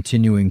we're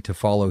continuing to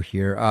follow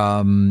here.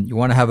 You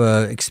want to have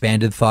a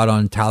expanded thought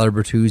on Tyler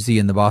Bertuzzi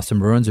and the Boston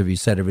Bruins, or have you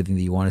said everything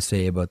that you want to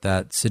say about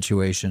that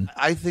situation?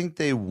 I think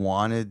they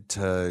wanted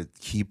to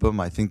keep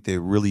him. I think they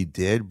really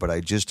did, but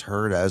I just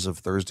heard as of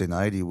Thursday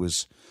night he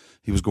was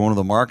going to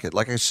the market.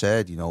 Like I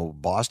said,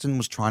 Boston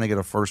was trying to get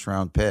a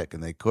first-round pick,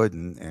 and they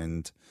couldn't.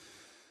 And,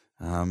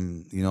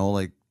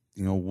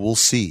 we'll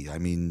see. I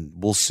mean,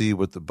 we'll see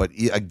but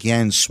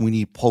again,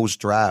 Sweeney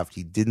post-draft,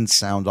 he didn't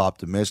sound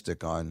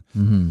optimistic on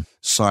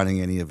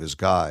signing any of his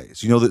guys.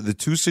 The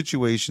two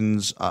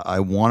situations I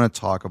want to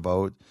talk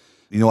about,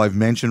 I've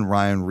mentioned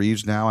Ryan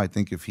Reeves now. I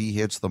think if he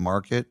hits the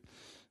market,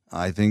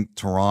 I think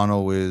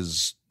Toronto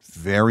is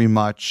very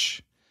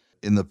much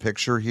in the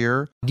picture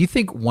here. Do you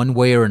think one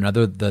way or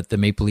another that the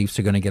Maple Leafs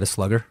are going to get a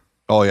slugger?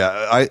 Oh,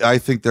 yeah. I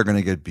think they're going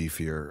to get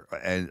beefier,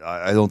 and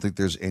I don't think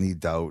there's any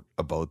doubt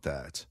about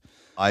that.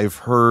 I've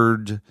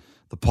heard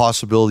the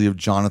possibility of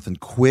Jonathan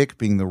Quick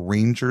being the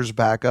Rangers'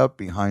 backup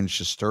behind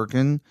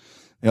Shesterkin.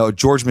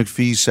 George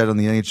McPhee said on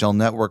the NHL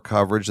Network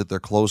coverage that they're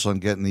close on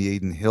getting the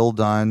Aiden Hill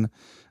done.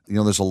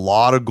 There's a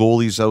lot of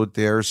goalies out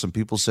there. Some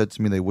people said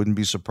to me they wouldn't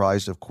be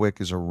surprised if Quick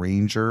is a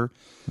Ranger.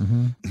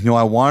 Mm-hmm.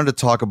 I wanted to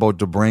talk about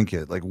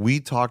DeBrincat. Like, we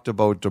talked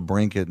about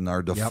DeBrincat in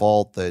our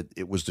default that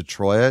it was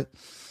Detroit.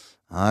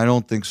 I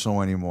don't think so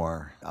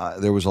anymore.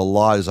 There was a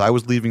lot. As I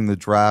was leaving the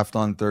draft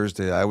on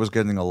Thursday, I was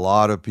getting a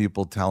lot of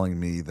people telling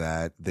me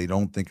that they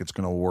don't think it's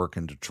going to work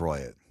in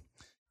Detroit.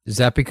 Is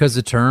that because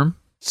of term?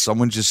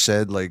 Someone just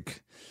said,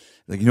 like,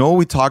 Like, you know what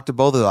we talked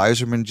about, that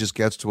Yzerman just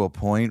gets to a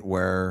point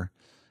where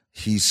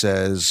he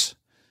says,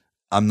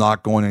 I'm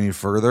not going any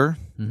further.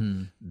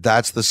 Mm-hmm.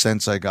 That's the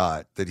sense I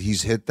got, that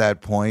he's hit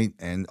that point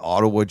and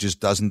Ottawa just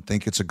doesn't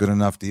think it's a good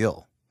enough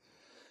deal.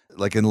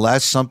 Like,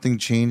 unless something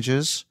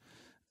changes,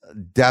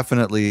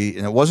 definitely,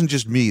 and it wasn't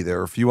just me, there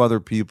are a few other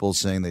people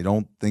saying they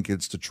don't think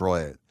it's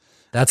Detroit.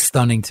 That's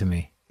stunning to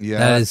me. Yeah.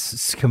 That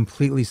is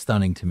completely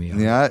stunning to me.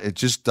 Yeah, it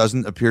just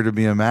doesn't appear to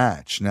be a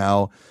match.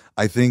 Now,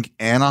 I think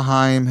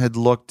Anaheim had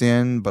looked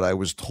in, but I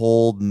was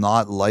told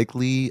not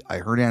likely. I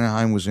heard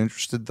Anaheim was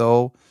interested,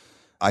 though.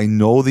 I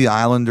know the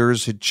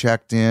Islanders had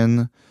checked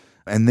in,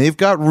 and they've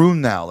got room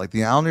now. Like,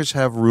 the Islanders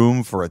have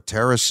room for a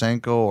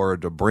Tarasenko or a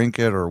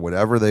DeBrincat or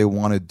whatever they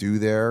want to do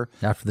there.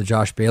 After the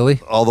Josh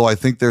Bailey? Although I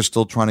think they're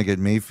still trying to get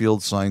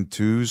Mayfield signed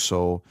too,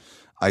 so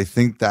I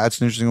think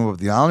that's an interesting one. But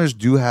the Islanders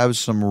do have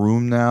some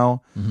room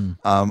now.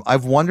 Mm-hmm.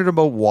 I've wondered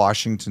about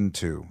Washington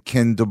too.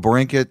 Can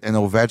DeBrincat and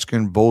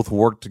Ovechkin both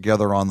work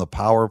together on the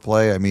power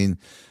play? I mean,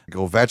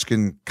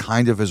 Ovechkin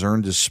kind of has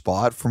earned his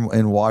spot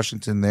in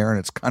Washington there, and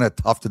it's kind of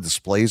tough to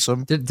displace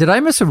him. Did I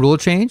miss a rule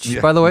change,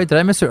 by the way? Did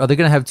I miss it? Are they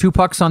going to have 2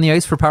 pucks on the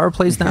ice for power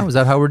plays now? Is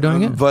that how we're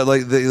doing it?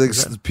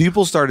 But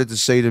people started to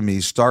say to me,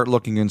 start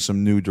looking in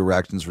some new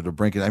directions for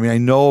DeBrincat. I mean, I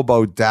know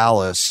about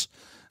Dallas,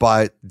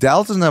 but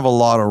Dallas doesn't have a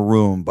lot of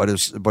room. But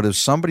if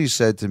somebody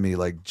said to me,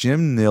 like,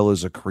 Jim Nill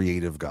is a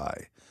creative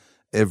guy.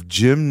 If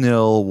Jim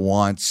Nill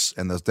wants,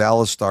 and the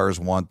Dallas Stars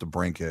want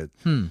DeBrincat,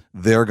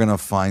 they're going to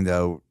find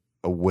out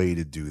a way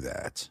to do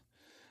that.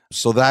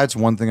 So that's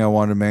one thing I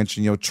wanted to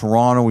mention. You know,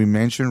 Toronto, we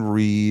mentioned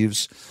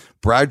Reeves.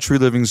 Brad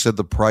Treliving said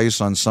the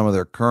price on some of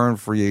their current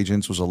free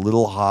agents was a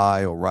little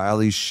high.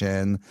 O'Reilly,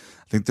 Shen.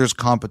 I think there's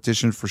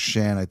competition for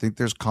Shen. I think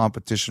there's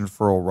competition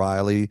for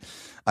O'Reilly.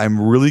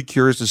 I'm really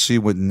curious to see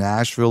what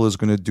Nashville is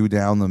going to do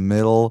down the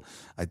middle.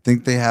 I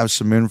think they have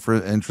some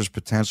interest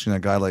potentially in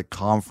a guy like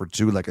Comfort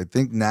too. Like, I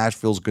think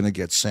Nashville's going to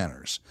get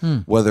centers.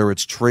 Whether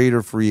it's trade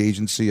or free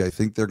agency, I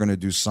think they're going to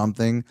do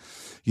something.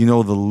 You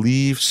know, the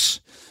Leafs,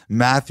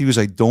 Matthews,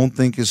 I don't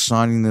think is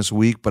signing this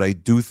week, but I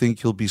do think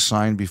he'll be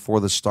signed before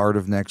the start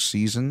of next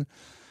season.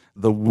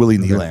 The Willie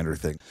Nylander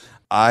thing.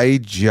 I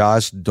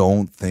just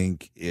don't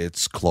think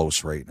it's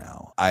close right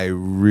now. I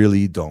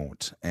really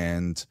don't.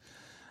 And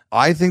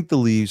I think the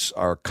Leafs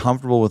are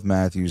comfortable with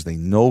Matthews. They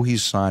know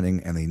he's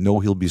signing, and they know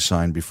he'll be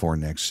signed before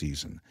next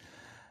season.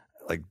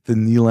 Like, the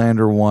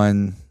Nylander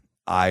one,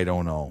 I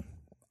don't know.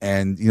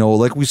 And, you know,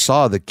 like we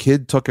saw, the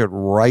kid took it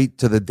right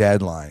to the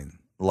deadline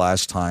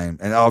last time.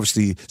 And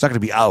obviously, it's not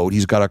going to be out.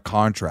 He's got a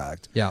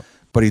contract. Yeah.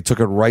 But he took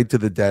it right to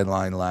the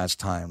deadline last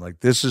time. Like,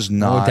 this is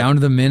not... down to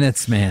the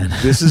minutes, man.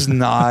 This is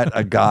not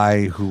a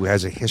guy who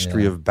has a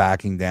history of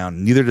backing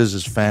down. Neither does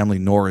his family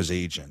nor his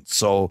agent.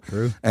 So,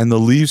 True. And the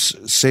Leafs,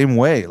 same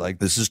way. Like,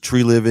 this is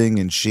Treliving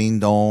and Shane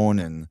Doan,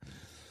 and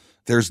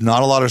there's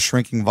not a lot of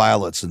shrinking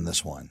violets in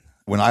this one.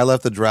 When I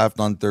left the draft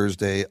on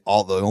Thursday,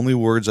 the only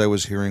words I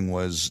was hearing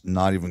was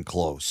not even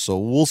close. So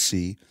we'll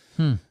see.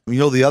 You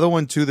know, the other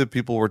one, too, that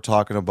people were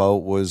talking about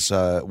was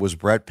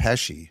Brett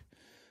Pesce.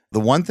 The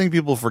one thing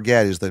people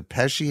forget is that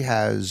Pesce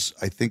has,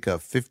 I think, a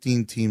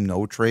 15-team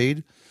no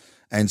trade,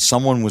 and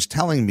someone was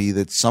telling me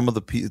that some of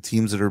the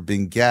teams that are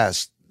being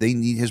guessed, they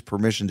need his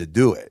permission to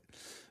do it.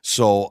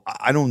 So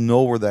I don't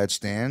know where that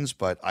stands,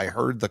 but I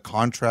heard the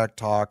contract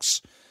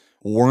talks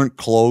weren't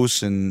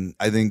close, and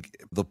I think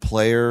the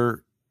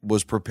player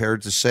was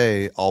prepared to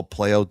say, I'll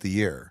play out the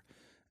year,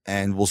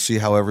 and we'll see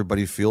how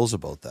everybody feels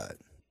about that.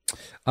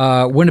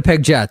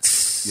 Winnipeg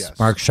Jets, Yes.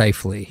 Mark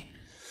Scheifele.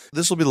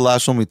 This will be the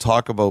last one we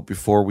talk about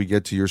before we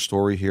get to your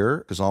story here,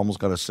 because Almo's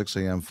got a 6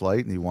 a.m.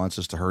 flight, and he wants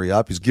us to hurry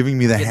up. He's giving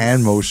me the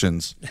hand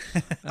motions.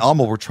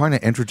 Almo, we're trying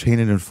to entertain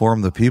and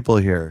inform the people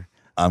here.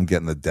 I'm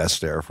getting the death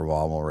stare from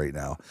Almo right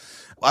now.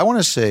 I want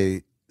to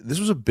say this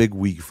was a big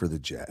week for the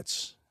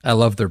Jets. I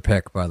love their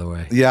pick, by the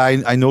way. Yeah,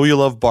 I know you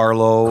love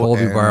Barlow.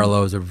 Colby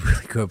Barlow is a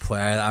really good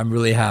player. I'm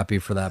really happy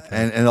for that pick.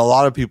 And a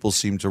lot of people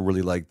seem to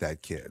really like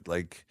that kid.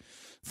 Like,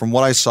 from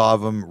what I saw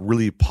of him,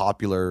 really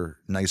popular,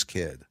 nice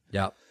kid.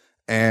 Yeah.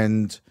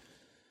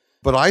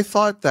 But I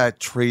thought that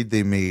trade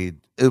they made,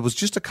 it was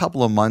just a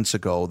couple of months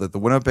ago that the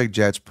Winnipeg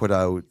Jets put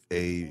out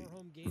a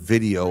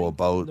video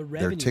about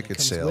their ticket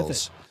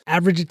sales.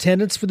 Average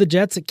attendance for the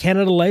Jets at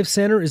Canada Life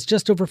Centre is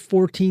just over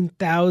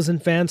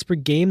 14,000 fans per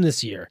game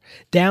this year,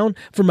 down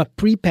from a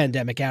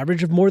pre-pandemic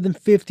average of more than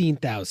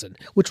 15,000,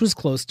 which was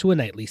close to a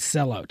nightly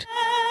sellout.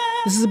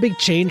 This is a big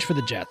change for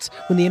the Jets.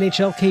 When the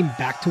NHL came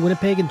back to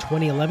Winnipeg in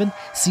 2011,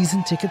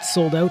 season tickets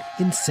sold out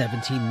in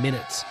 17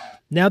 minutes.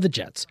 Now the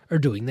Jets are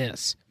doing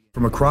this.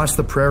 From across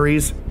the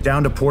prairies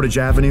down to Portage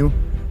Avenue,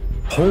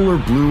 Polar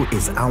Blue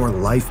is our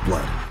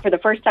lifeblood. For the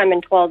first time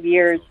in 12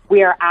 years,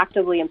 we are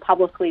actively and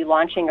publicly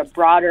launching a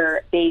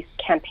broader-based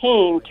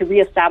campaign to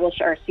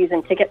reestablish our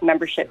season ticket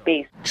membership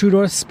base. True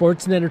North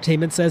Sports and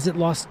Entertainment says it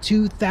lost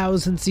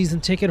 2,000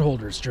 season ticket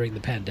holders during the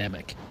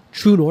pandemic.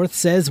 True North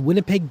says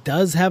Winnipeg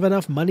does have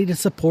enough money to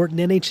support an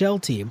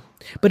NHL team,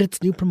 but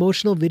its new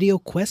promotional video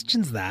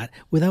questions that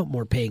without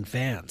more paying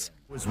fans.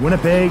 Was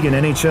Winnipeg an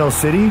NHL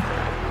city?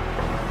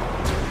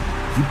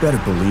 You better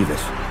believe it.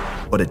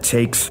 but it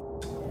takes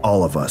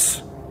all of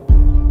us.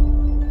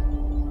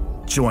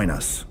 Join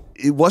us.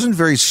 It wasn't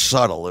very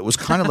subtle. It was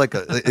kind of like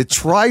it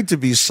tried to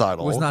be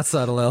subtle. It was not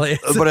subtle, Elliot.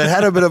 But it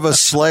had a bit of a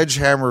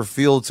sledgehammer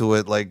feel to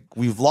it. Like,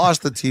 we've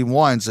lost the team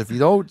once. If you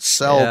don't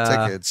sell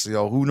tickets,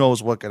 who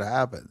knows what could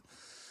happen.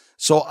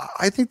 So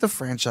I think the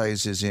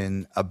franchise is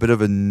in a bit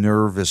of a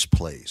nervous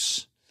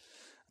place.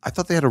 I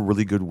thought they had a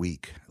really good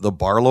week. The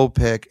Barlow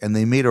pick, and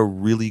they made a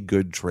really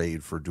good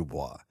trade for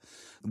Dubois.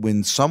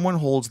 When someone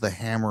holds the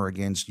hammer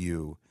against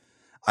you,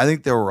 I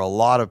think there were a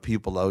lot of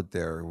people out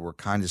there who were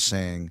kind of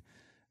saying,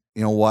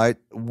 you know what,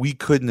 we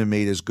couldn't have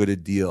made as good a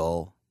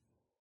deal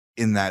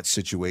in that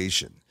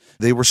situation.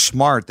 They were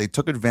smart. They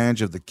took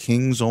advantage of the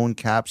Kings' own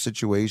cap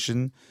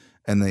situation,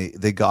 and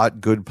they got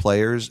good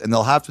players. And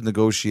they'll have to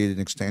negotiate an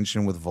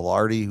extension with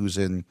Velarde, who's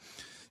in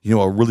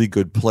a really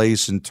good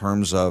place in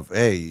terms of,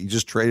 hey, you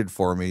just traded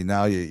for me.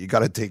 Now you got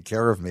to take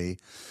care of me.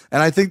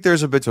 And I think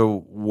there's a bit to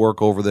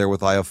work over there with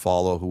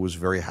Iafallo, who was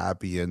very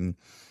happy in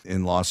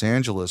Los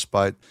Angeles.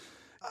 But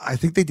I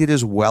think they did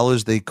as well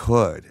as they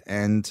could.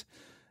 And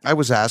I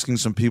was asking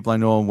some people I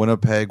know in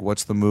Winnipeg,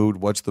 what's the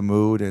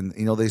mood? And,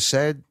 they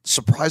said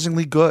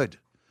surprisingly good.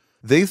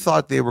 They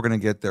thought they were going to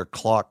get their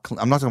clock.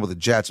 I'm not talking about the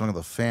Jets, I'm talking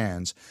about the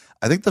fans.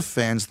 I think the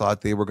fans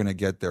thought they were going to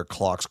get their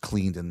clocks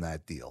cleaned in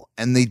that deal.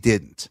 And they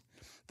didn't.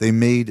 They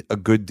made a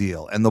good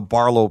deal. And the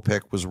Barlow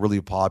pick was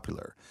really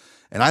popular.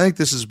 And I think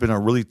this has been a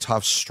really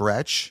tough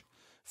stretch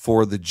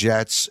for the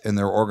Jets and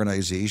their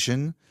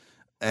organization.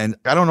 And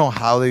I don't know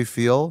how they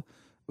feel,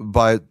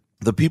 but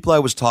the people I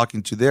was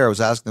talking to there, I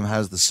was asking them, how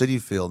does the city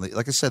feel? And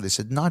like I said, they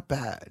said, not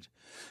bad.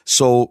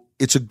 So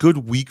it's a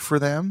good week for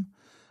them.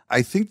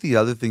 I think the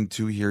other thing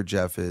too here,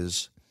 Jeff,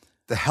 is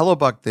the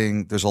Hellebuck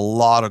thing. There's a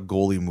lot of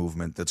goalie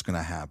movement that's going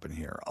to happen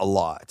here, a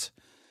lot.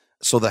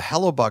 So the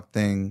Hellebuck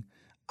thing,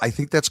 I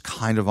think that's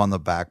kind of on the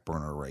back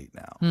burner right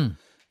now.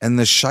 And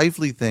the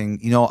Scheifele thing,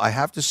 I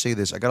have to say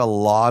this, I got a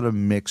lot of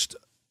mixed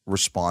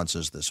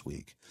responses this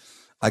week.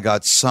 I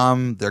got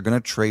some, they're going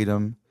to trade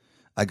him.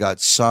 I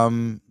got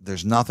some,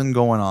 there's nothing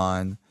going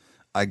on.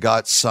 I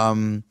got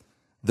some,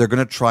 they're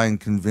going to try and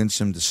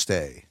convince him to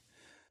stay.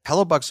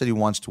 Hellebuck said he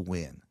wants to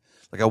win.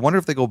 Like, I wonder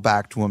if they go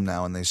back to him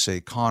now and they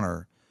say,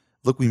 Connor,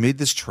 look, we made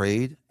this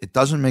trade. It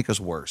doesn't make us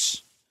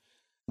worse.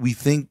 We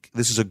think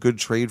this is a good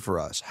trade for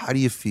us. How do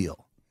you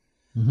feel?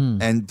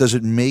 And does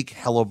it make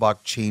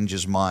Hellebuck change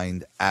his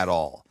mind at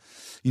all?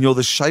 The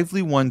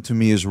Scheifele one to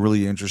me is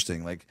really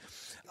interesting. Like,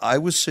 I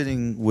was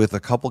sitting with a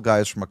couple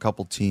guys from a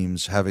couple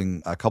teams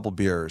having a couple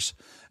beers,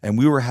 and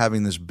we were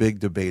having this big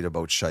debate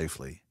about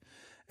Scheifele.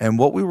 And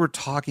what we were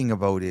talking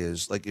about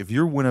is, like, if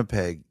you're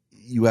Winnipeg,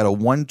 you had a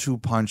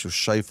 1-2 punch of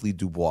Scheifele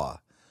Dubois.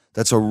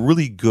 That's a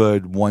really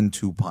good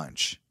 1-2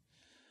 punch.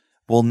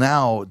 Well,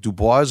 now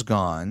Dubois is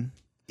gone,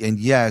 and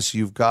yes,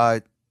 you've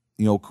got,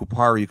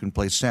 Kupari, you can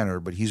play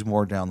center, but he's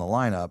more down the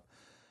lineup.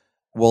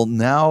 Well,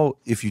 now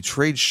if you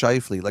trade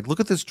Scheifele, like, look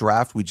at this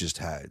draft we just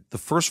had. The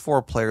first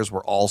 4 players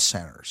were all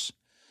centers.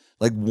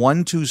 Like,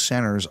 1-2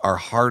 centers are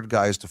hard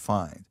guys to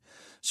find.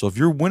 So if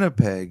you're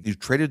Winnipeg, you've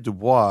traded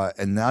Dubois,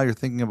 and now you're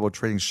thinking about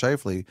trading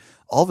Scheifele,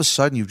 all of a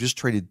sudden you've just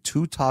traded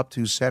 2 top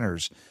 2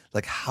 centers.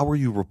 Like, how are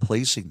you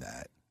replacing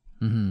that?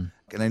 And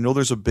I know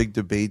there's a big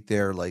debate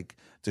there, like,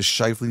 does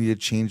Scheifele need a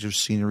change of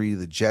scenery?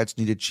 The Jets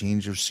need a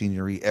change of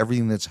scenery.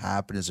 Everything that's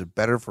happened, is it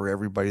better for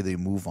everybody they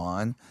move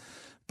on?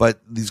 But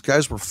these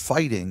guys were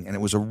fighting, and it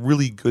was a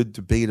really good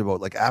debate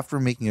about, like, after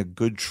making a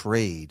good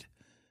trade,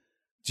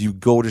 do you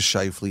go to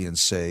Scheifele and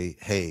say,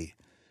 hey,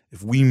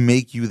 if we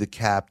make you the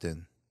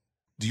captain,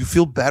 do you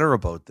feel better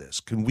about this?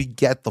 Can we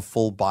get the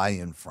full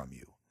buy-in from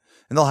you?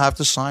 And they'll have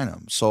to sign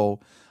him. So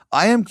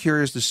I am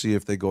curious to see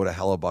if they go to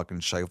Hellebuck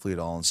and Scheifele at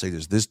all and say,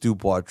 does this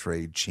Dubois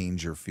trade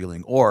change your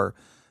feeling? Or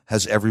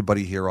has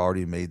everybody here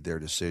already made their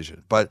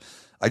decision? But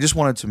I just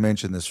wanted to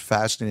mention this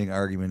fascinating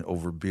argument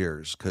over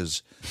beers,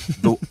 because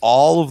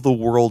all of the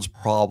world's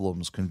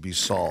problems can be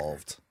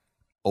solved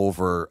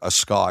over a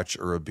scotch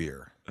or a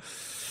beer.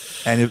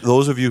 And if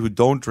those of you who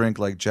don't drink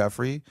like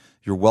Jeffrey,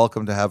 you're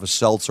welcome to have a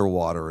seltzer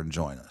water and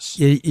join us.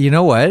 You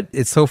know what?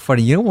 It's so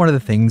funny. One of the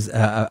things,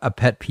 a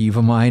pet peeve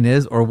of mine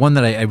is, or one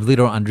that I really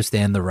don't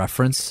understand the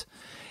reference,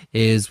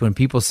 is when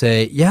people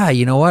say, yeah,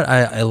 you know what?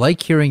 I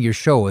like hearing your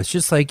show. It's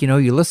just like,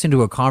 you listen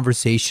to a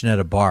conversation at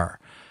a bar.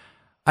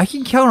 I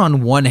can count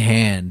on one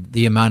hand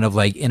the amount of,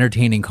 like,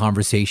 entertaining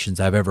conversations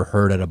I've ever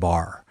heard at a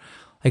bar.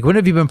 Like, when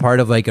have you been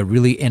part of, like, a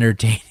really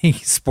entertaining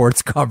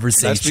sports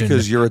conversation? That's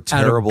because you're a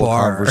terrible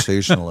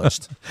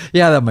conversationalist.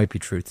 Yeah, that might be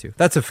true too.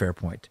 That's a fair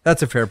point.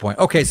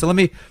 Okay, so let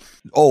me.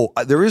 Oh,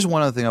 there is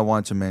one other thing I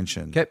wanted to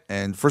mention. Okay.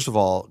 And first of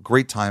all,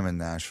 great time in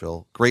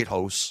Nashville, great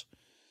hosts.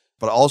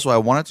 But also, I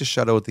wanted to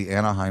shout out the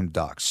Anaheim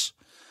Ducks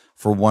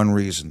for one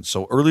reason.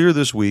 So earlier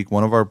this week,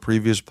 one of our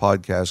previous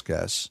podcast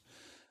guests,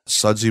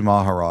 Sudzi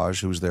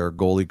Maharaj, who's their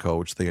goalie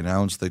coach, they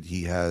announced that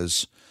he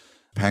has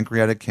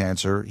pancreatic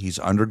cancer. He's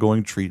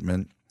undergoing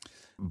treatment,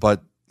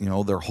 but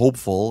they're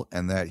hopeful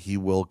and that he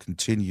will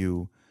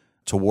continue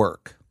to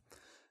work.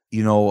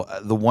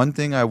 the one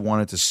thing I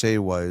wanted to say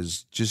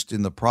was, just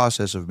in the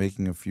process of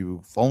making a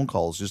few phone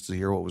calls just to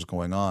hear what was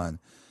going on,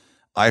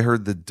 I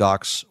heard the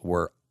Ducks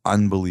were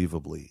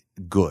unbelievably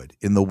good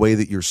in the way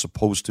that you're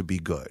supposed to be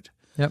good.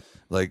 Yep.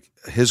 Like,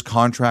 his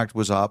contract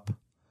was up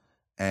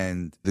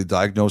and the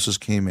diagnosis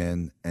came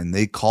in and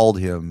they called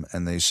him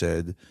and they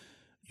said,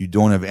 you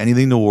don't have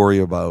anything to worry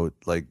about.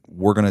 Like,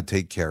 we're going to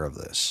take care of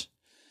this.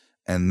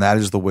 And that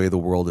is the way the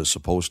world is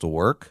supposed to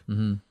work.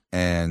 Mm-hmm.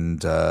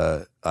 And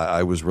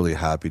I was really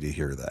happy to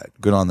hear that.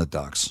 Good on the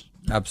Ducks.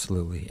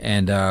 Absolutely.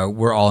 And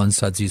we're all in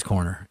Sudsy's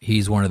corner.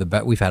 He's one of the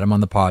best. We've had him on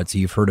the pod, so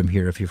you've heard him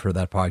here if you've heard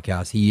that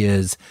podcast. He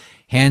is,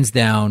 hands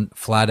down,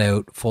 flat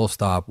out, full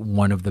stop,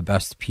 one of the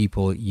best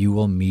people you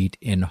will meet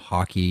in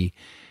hockey,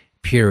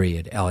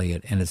 period,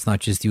 Elliot. And it's not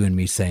just you and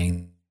me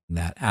saying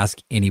that.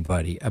 Ask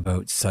anybody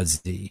about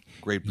Sudsy.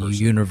 Great person.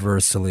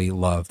 Universally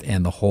loved,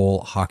 and the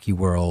whole hockey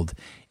world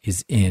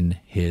is in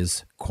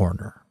his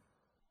corner.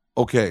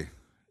 Okay,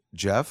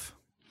 Jeff?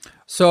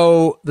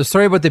 So the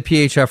story about the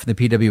PHF and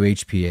the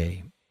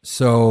PWHPA.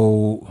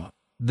 So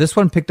this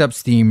one picked up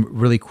steam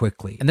really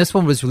quickly. And this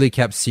one was really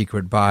kept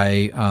secret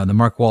by the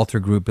Mark Walter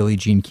Group, Billie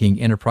Jean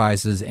King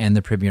Enterprises, and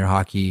the Premier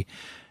Hockey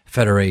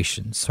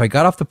Federation. So I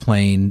got off the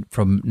plane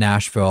from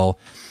Nashville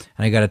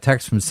and I got a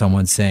text from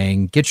someone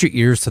saying, get your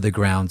ears to the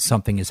ground.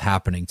 Something is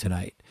happening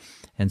tonight.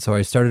 And so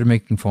I started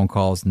making phone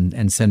calls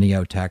and sending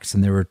out texts.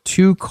 And there were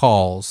 2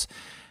 calls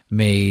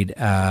made,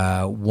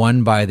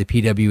 one by the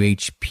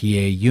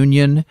PWHPA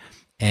union,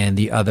 and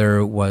the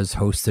other was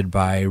hosted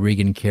by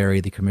Regan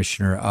Carey, the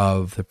commissioner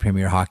of the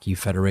Premier Hockey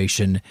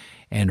Federation,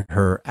 and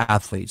her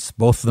athletes.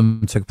 Both of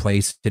them took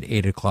place at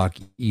 8 o'clock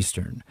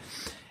Eastern.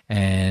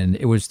 And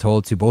it was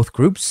told to both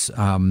groups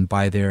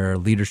by their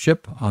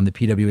leadership. On the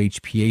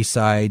PWHPA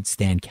side,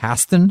 Stan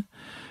Kasten,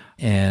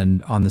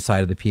 and on the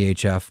side of the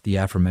PHF, the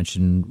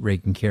aforementioned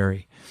Regan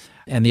Carey.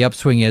 And the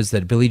upswing is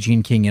that Billie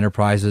Jean King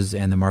Enterprises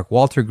and the Mark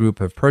Walter Group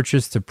have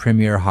purchased the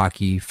Premier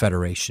Hockey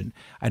Federation.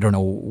 I don't know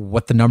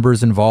what the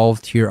numbers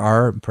involved here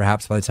are.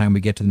 Perhaps by the time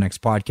we get to the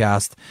next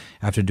podcast,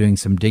 after doing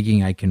some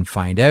digging, I can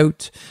find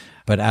out.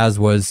 But as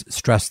was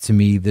stressed to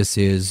me, this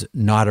is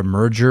not a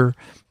merger.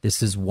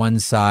 This is one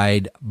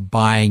side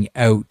buying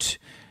out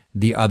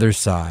the other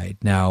side.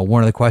 Now,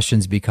 one of the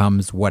questions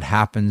becomes what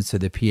happens to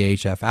the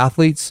PHF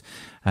athletes.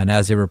 And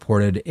as they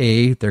reported,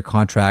 their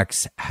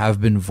contracts have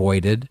been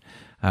voided.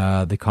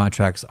 The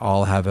contracts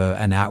all have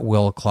an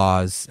at-will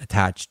clause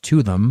attached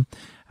to them,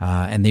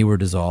 and they were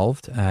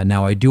dissolved.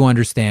 Now, I do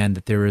understand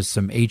that there is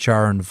some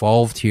HR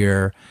involved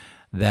here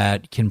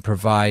that can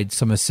provide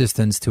some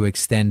assistance to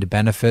extend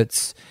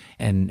benefits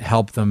and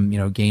help them,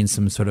 gain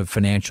some sort of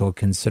financial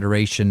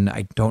consideration.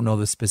 I don't know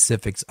the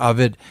specifics of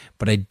it,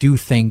 but I do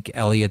think,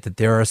 Elliot, that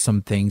there are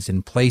some things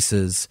in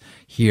places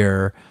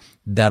here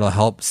that'll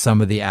help some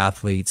of the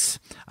athletes.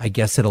 I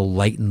guess it'll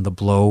lighten the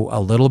blow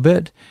a little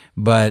bit,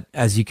 but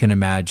as you can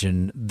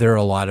imagine, there are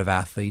a lot of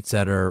athletes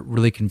that are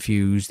really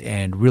confused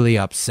and really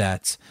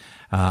upset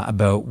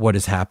about what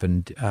has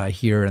happened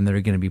here, and there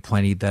are going to be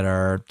plenty that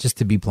are, just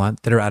to be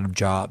blunt, that are out of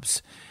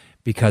jobs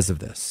because of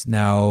this.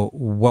 Now,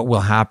 what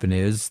will happen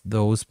is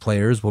those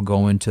players will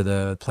go into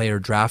the player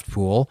draft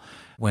pool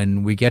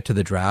when we get to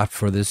the draft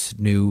for this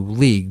new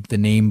league, the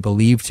name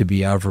believed to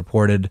be, I've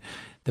reported,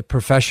 the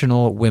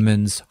Professional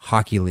Women's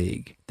Hockey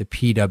League, the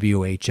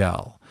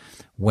PWHL.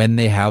 When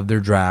they have their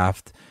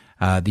draft,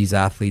 these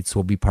athletes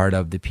will be part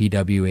of the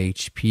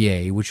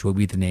PWHPA, which will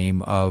be the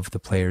name of the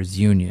players'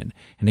 union.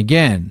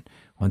 And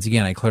once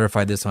again, I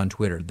clarified this on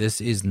Twitter.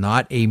 This is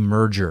not a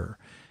merger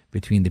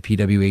between the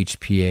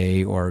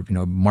PWHPA or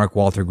Mark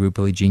Walter Group,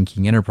 Billie Jean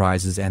King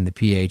Enterprises, and the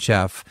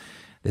PHF.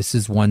 This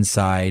is one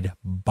side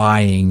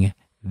buying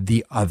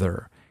the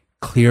other,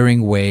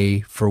 clearing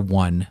way for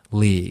one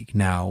league.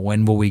 Now,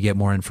 when will we get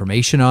more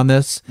information on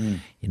this?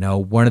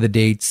 One of the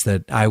dates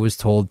that I was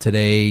told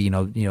today,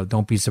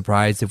 don't be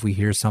surprised if we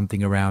hear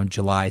something around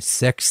July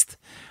 6th.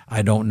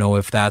 I don't know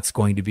if that's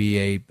going to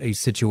be a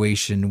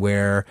situation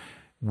where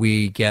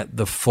we get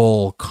the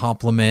full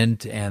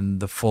complement and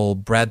the full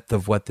breadth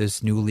of what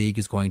this new league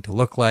is going to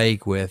look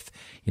like with,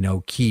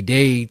 key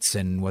dates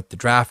and what the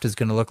draft is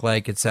going to look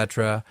like,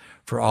 etc.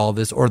 for all of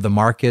this, or the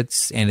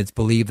markets. And it's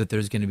believed that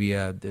there's going to be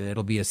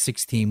it'll be a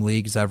 6-team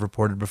league, as I've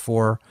reported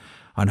before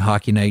on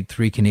Hockey Night,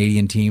 3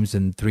 Canadian teams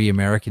and 3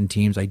 American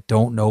teams. I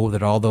don't know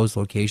that all those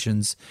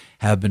locations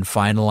have been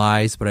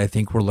finalized, but I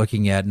think we're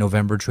looking at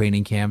November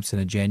training camps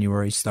and a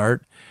January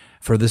start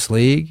for this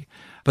league.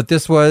 But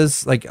this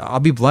was, I'll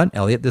be blunt,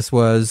 Elliot, this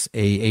was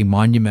a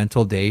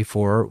monumental day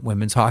for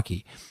women's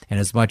hockey. And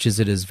as much as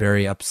it is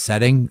very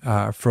upsetting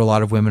for a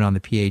lot of women on the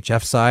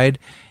PHF side,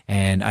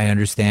 and I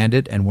understand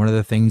it, and one of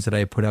the things that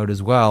I put out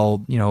as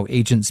well,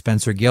 Agent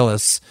Spencer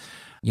Gillis,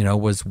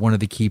 was one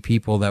of the key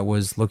people that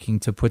was looking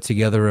to put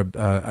together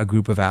a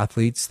group of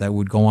athletes that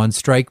would go on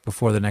strike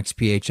before the next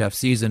PHF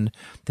season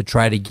to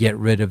try to get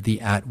rid of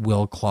the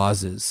at-will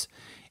clauses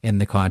in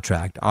the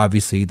contract.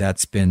 Obviously,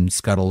 that's been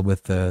scuttled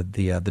with the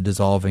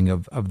dissolving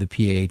of the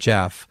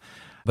PHF.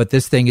 But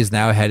this thing is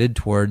now headed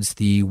towards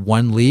the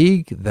one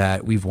league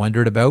that we've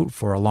wondered about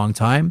for a long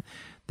time,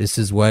 This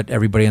is what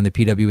everybody on the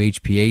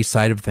PWHPA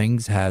side of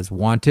things has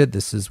wanted.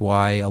 This is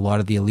why a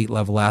lot of the elite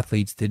level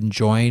athletes didn't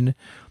join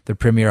the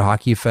Premier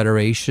Hockey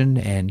Federation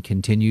and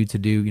continue to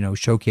do,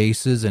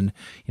 showcases and,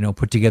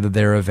 put together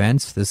their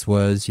events. This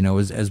was,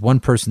 as one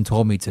person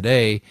told me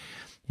today,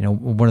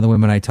 one of the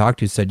women I talked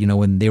to said,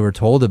 when they were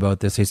told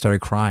about this, they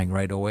started crying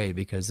right away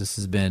because this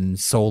has been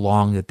so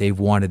long that they've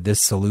wanted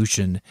this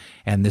solution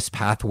and this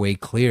pathway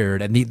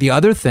cleared. And the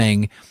other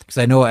thing, because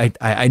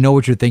I know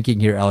what you're thinking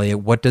here, Elliot,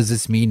 what does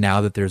this mean now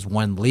that there's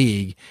one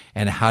league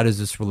and how does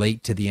this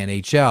relate to the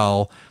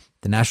NHL?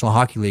 The National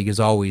Hockey League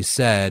has always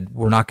said,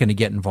 we're not going to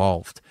get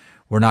involved.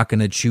 We're not going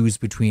to choose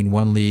between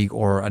one league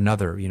or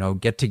another,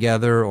 get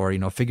together or,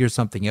 figure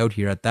something out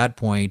here. At that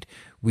point,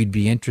 we'd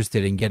be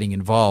interested in getting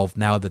involved.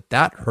 Now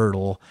that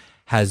hurdle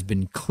has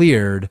been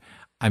cleared,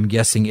 I'm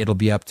guessing it'll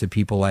be up to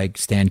people like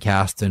Stan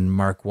Kasten,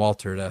 Mark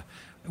Walter to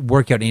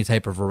work out any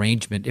type of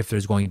arrangement if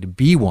there's going to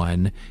be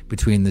one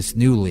between this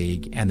new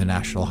league and the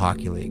National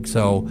Hockey League.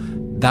 So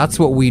that's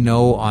what we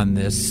know on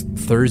this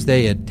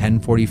Thursday at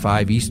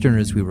 10:45 Eastern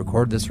as we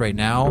record this right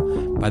now.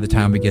 By the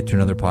time we get to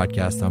another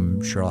podcast,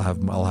 I'm sure I'll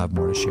have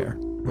more to share.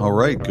 All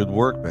right, good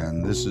work,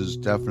 man. This is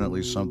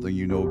definitely something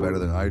you know better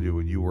than I do,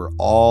 and you were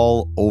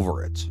all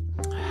over it.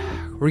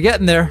 We're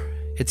getting there.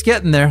 It's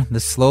getting there.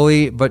 This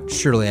slowly but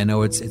surely. I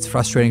know it's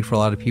frustrating for a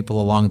lot of people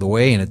along the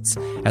way, and it's,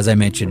 as I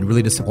mentioned,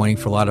 really disappointing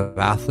for a lot of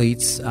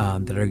athletes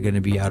that are going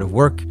to be out of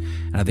work,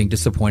 and I think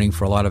disappointing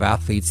for a lot of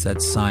athletes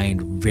that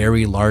signed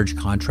very large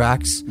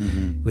contracts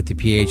with the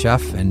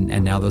PHF,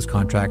 and now those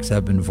contracts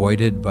have been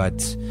voided.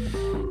 But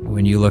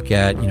when you look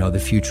at the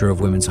future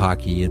of women's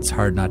hockey, it's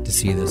hard not to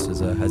see this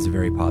as a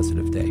very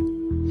positive day.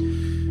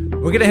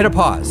 We're going to hit a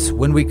pause.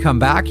 When we come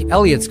back,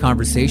 Elliot's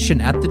conversation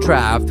at the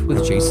draft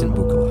with Jason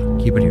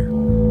Bukala. Keep it here.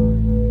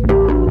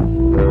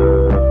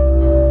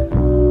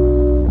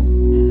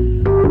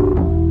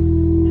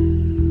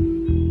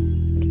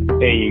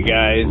 Hey, you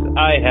guys.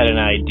 I had an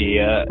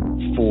idea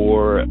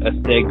for a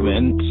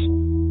segment.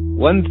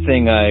 One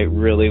thing I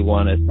really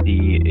want to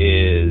see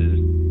is...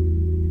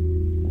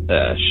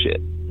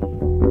 shit.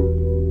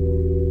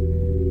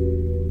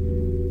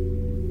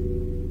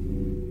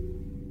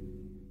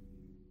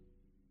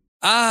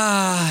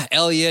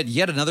 Elliot,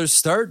 yet another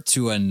start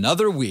to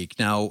another week.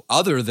 Now,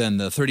 other than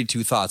the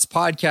 32 Thoughts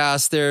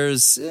podcast,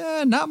 there's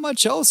not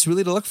much else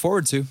really to look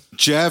forward to.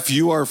 Jeff,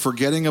 you are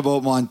forgetting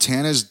about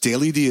Montana's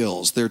Daily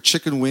Deals. Their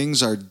chicken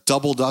wings are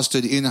double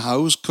dusted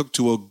in-house, cooked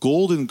to a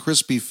golden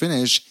crispy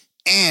finish,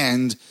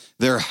 and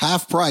they're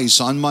half price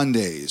on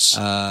Mondays.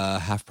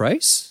 Half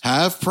price?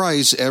 Half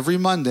price every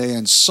Monday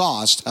and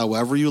sauced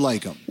however you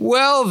like them.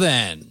 Well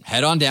then,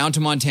 head on down to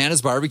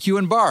Montana's Barbecue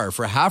and Bar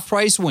for half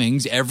price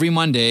wings every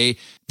Monday.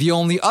 The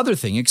only other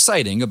thing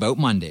exciting about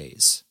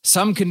Mondays.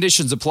 Some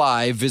conditions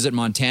apply. Visit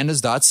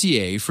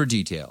montanas.ca for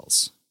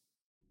details.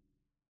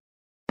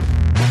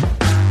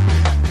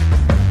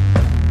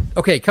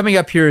 Okay, coming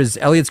up here is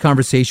Elliot's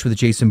conversation with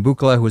Jason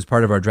Bukala, who was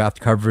part of our draft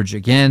coverage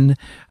again.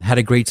 Had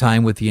a great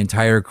time with the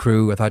entire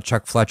crew. I thought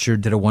Chuck Fletcher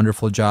did a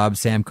wonderful job.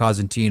 Sam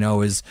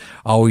Cosentino is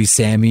always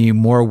Sammy.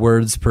 More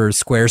words per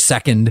square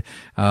second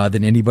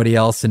than anybody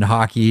else in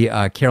hockey.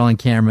 Carolyn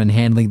Cameron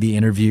handling the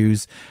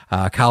interviews.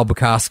 Kyle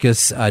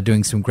Bukauskas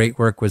doing some great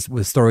work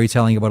with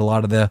storytelling about a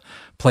lot of the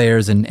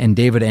players, and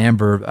David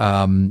Amber,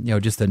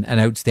 just an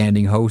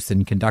outstanding host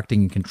and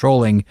conducting and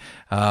controlling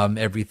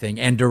everything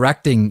and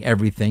directing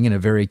everything in a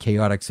very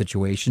chaotic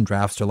situation.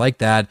 Drafts are like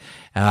that.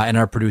 And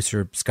our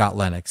producer, Scott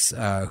Lennox,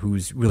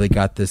 who's really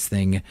got this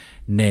thing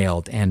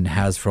nailed and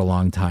has for a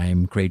long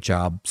time. Great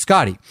job,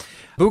 Scotty.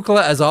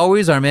 Bukala, as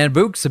always, our man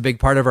Book's a big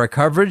part of our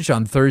coverage.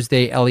 On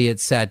Thursday, Elliot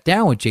sat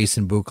down with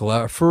Jason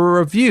Bukala for a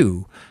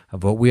review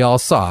of what we all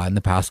saw in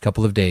the past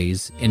couple of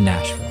days in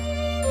Nashville.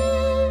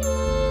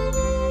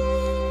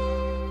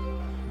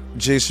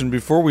 Jason,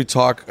 before we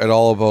talk at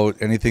all about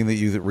anything that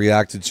you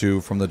reacted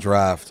to from the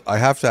draft, I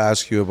have to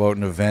ask you about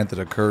an event that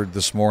occurred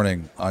this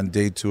morning on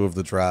day 2 of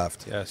the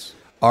draft. Yes.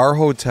 Our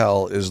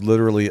hotel is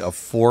literally a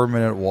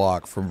 4-minute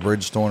walk from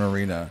Bridgestone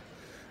Arena,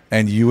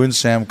 and you and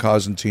Sam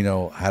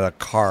Cosentino had a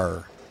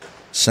car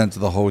sent to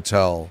the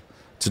hotel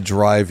to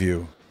drive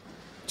you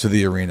to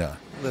the arena.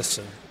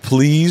 Listen.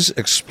 Please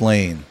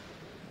explain.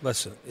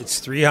 Listen, it's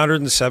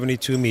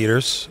 372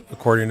 meters,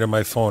 according to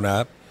my phone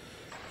app.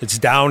 It's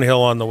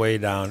downhill on the way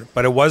down,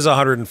 but it was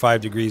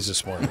 105 degrees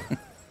this morning.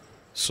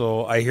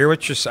 So I hear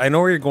what I know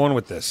where you're going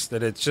with this,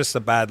 that it's just a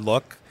bad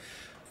look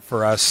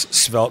for us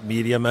svelte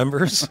media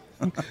members,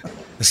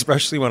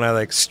 especially when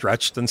I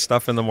stretched and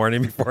stuff in the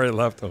morning before I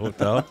left the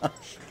hotel.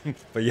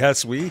 But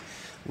yes, we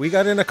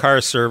got in a car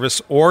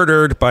service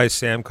ordered by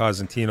Sam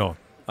Cosentino.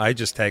 I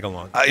just tag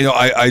along.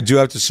 I do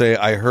have to say,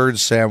 I heard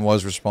Sam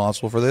was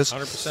responsible for this.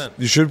 100%.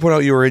 You should point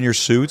out you were in your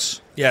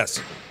suits.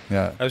 Yes.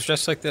 Yeah. I was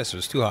dressed like this. It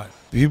was too hot.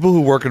 People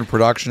who work in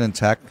production and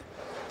tech,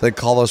 they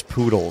call us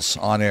poodles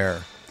on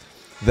air.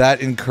 That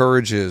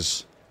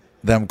encourages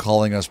them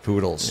calling us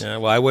poodles. Yeah,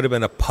 well, I would have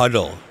been a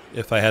puddle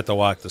if I had to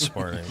walk this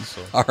morning.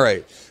 So. All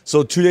right.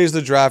 So 2 days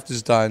the draft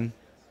is done.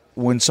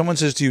 When someone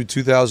says to you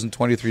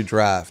 2023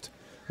 draft,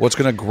 What's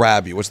going to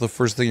grab you? What's the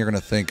first thing you're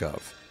going to think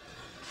of?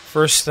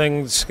 First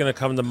thing that's going to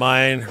come to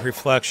mind,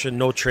 reflection,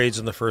 no trades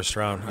in the first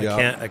round.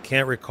 Yeah. I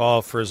can't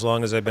recall for as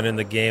long as I've been in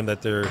the game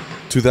that they're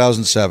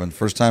 2007,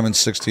 first time in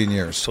 16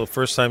 years. So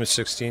first time in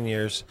 16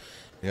 years.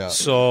 Yeah.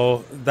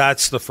 So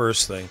that's the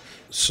first thing.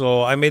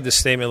 So I made the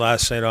statement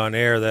last night on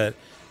air that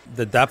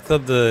the depth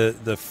of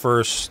the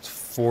first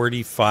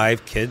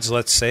 45 kids,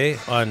 let's say,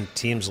 on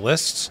teams'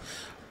 lists,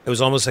 it was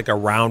almost like a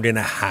round and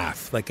a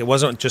half. Like, it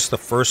wasn't just the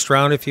first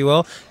round, if you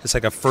will. It's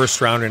like a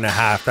first round and a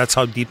half. That's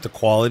how deep the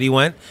quality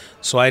went.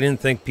 So I didn't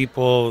think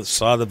people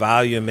saw the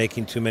value in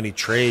making too many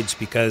trades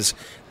because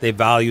they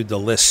valued the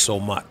list so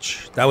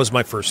much. That was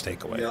my first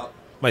takeaway. Yeah.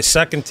 My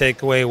second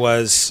takeaway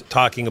was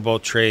talking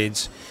about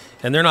trades.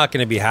 And they're not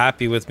going to be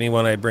happy with me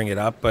when I bring it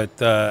up, but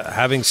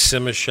having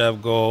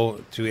Simashev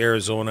go to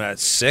Arizona at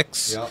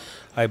 6,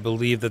 I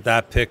believe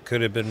that pick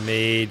could have been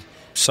made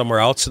somewhere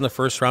else in the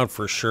first round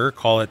for sure.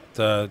 Call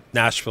it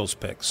Nashville's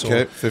pick. So,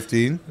 okay,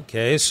 15.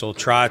 Okay, so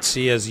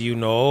Trotzy, as you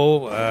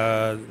know,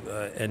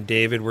 and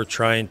David were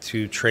trying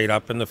to trade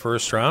up in the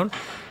first round,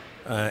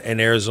 and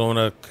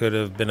Arizona could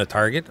have been a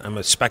target.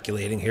 I'm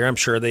speculating here. I'm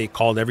sure they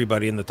called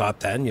everybody in the top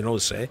 10,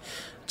 say.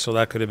 So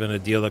that could have been a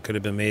deal that could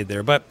have been made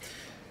there. But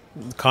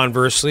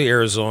conversely,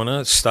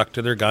 Arizona stuck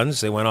to their guns.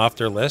 They went off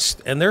their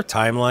list, and their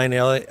timeline,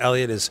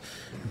 Elliot, is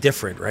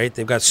different, right?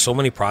 They've got so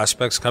many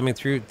prospects coming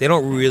through. They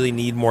don't really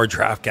need more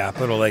draft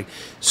capital. Like,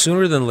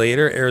 sooner than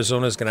later,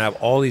 Arizona's going to have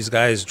all these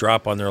guys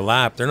drop on their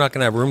lap. They're not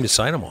going to have room to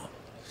sign them all.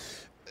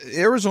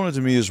 Arizona,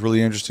 to me, is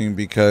really interesting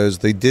because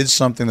they did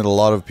something that a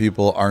lot of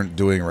people aren't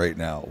doing right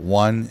now.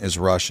 One is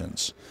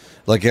Russians.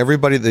 Like,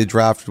 everybody they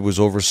drafted was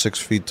over 6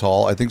 feet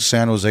tall. I think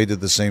San Jose did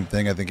the same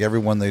thing. I think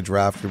everyone they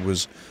drafted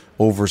was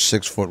over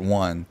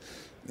 6'1".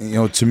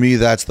 To me,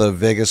 that's the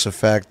Vegas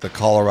effect, the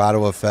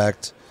Colorado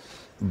effect.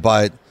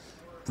 But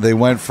they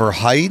went for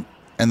height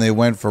and they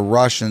went for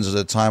Russians at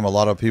a time a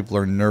lot of people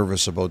are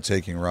nervous about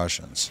taking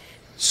Russians.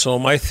 So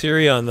my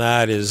theory on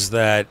that is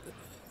that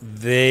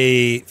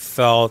they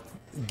felt,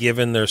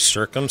 given their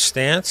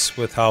circumstance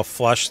with how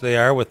flush they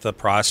are with the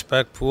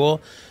prospect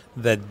pool,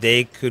 that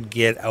they could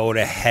get out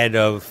ahead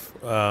of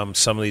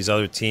some of these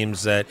other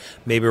teams that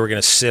maybe were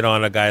going to sit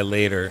on a guy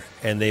later,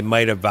 and they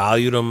might have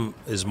valued him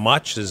as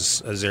much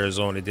as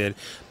Arizona did,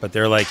 but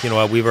they're like, you know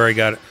what, we've already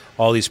got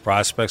all these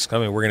prospects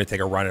coming, we're going to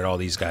take a run at all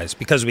these guys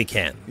because we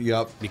can.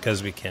 Yep.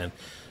 Because we can.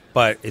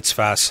 But it's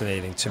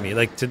fascinating to me.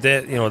 Like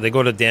today, they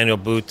go to Daniel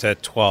Booth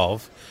at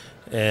 12,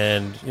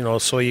 and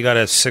so you got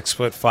a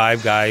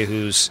 6'5" guy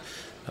who's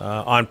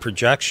on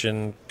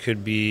projection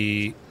could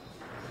be.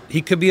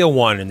 He could be a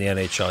 1 in the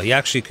NHL. He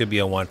actually could be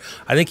a 1.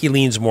 I think he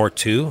leans more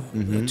 2,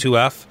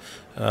 2F,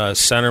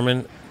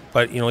 centerman.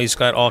 But, he's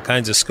got all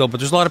kinds of skill. But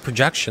there's a lot of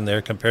projection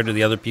there compared to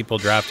the other people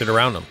drafted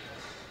around him.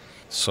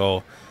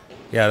 So,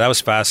 yeah, that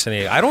was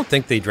fascinating. I don't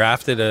think they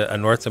drafted a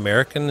North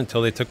American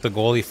until they took the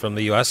goalie from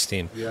the U.S.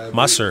 team,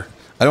 Musser.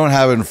 I don't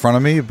have it in front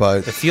of me,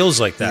 but it feels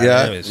like that.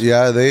 Yeah, anyways.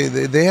 Yeah.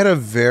 They had a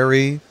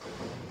very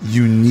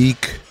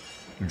unique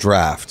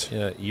draft.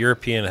 Yeah,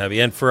 European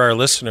heavy. And for our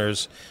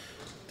listeners,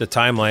 the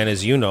timeline,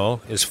 as you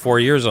know, is 4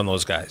 years on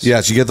those guys.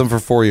 Yes, you get them for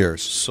 4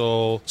 years.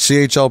 So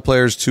CHL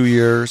players 2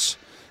 years,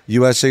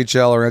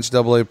 USHL or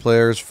NCAA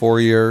players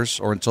 4 years,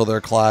 or until their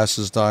class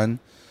is done,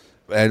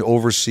 and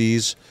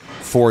overseas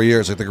 4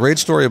 years. Like, the great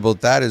story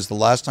about that is the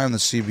last time the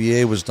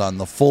CBA was done,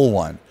 the full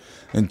one,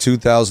 in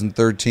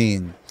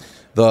 2013,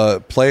 the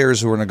players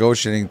who were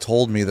negotiating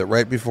told me that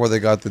right before they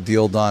got the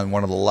deal done,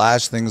 one of the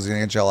last things the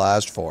NHL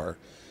asked for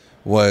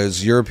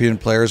was European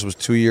players was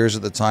 2 years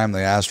at the time.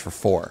 They asked for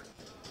 4.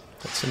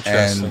 That's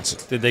interesting.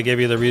 And did they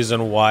give you the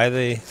reason why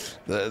they?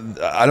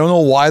 I don't know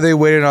why they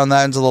waited on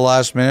that until the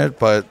last minute,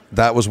 but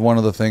that was one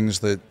of the things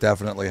that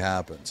definitely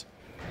happened.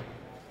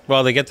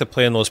 Well, they get to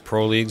play in those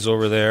pro leagues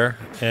over there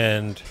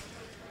and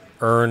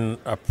earn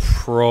a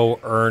pro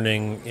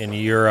earning in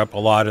Europe, a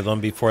lot of them,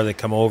 before they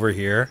come over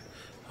here.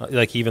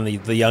 Like, even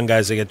the young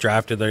guys that get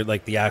drafted, they're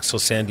like the Axel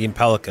Sandin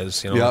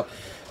Pelicans. Yep.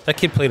 That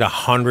kid played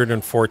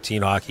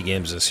 114 hockey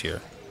games this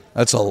year.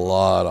 That's a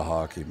lot of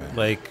hockey, man.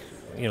 Like,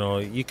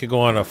 you could go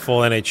on a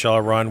full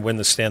NHL run, win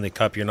the Stanley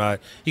Cup. You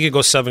could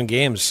go 7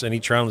 games in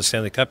each round of the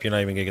Stanley Cup. You're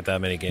not even going to get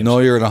that many games. No,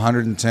 you're at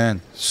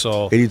 110.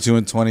 So 82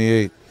 and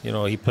 28.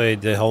 He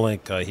played the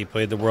Helinka. He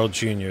played the World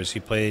Juniors.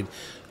 He played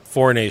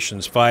 4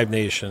 nations, 5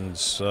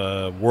 nations,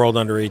 World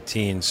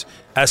Under-18s,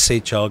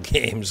 SHL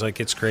games. Like,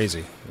 it's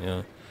crazy.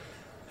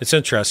 It's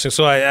interesting.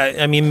 So,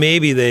 I mean,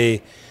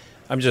 maybe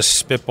I'm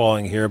just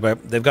spitballing here,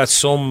 but they've got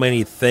so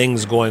many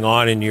things going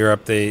on in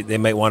Europe, they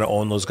might want to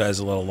own those guys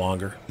a little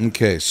longer.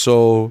 Okay,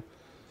 so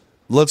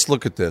let's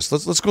look at this.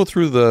 Let's go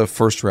through the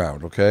first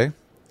round, okay?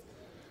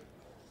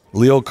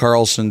 Leo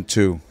Carlsson,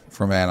 2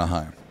 from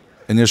Anaheim.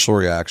 Initial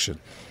reaction?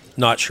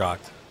 Not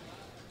shocked.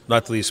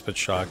 Not the least bit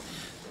shocked.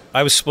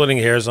 I was splitting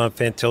hairs on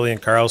Fantilli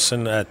and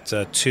Carlsson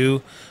at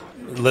 2.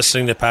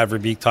 Listening to Pat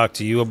Verbeek talk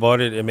to you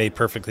about it, it made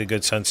perfectly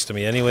good sense to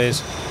me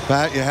anyways.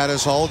 Pat, you had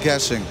us all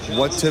guessing.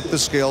 What tipped the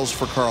scales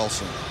for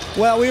Carlsson?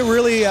 Well, we were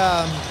really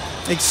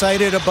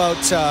excited about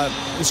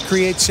his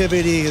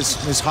creativity,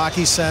 his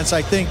hockey sense.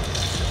 I think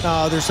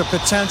there's a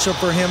potential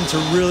for him to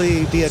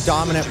really be a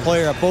dominant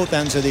player at both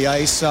ends of the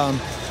ice.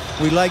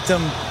 We liked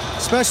him,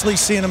 especially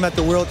seeing him at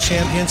the World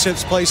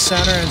Championships play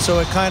center, and so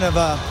it kind of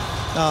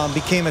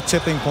became a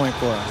tipping point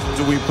for us.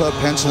 Do we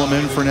pencil him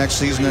in for next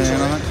season in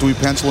Anaheim? Do we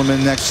pencil him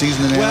in next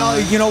season in Anaheim?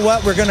 Well, you know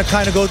what? We're going to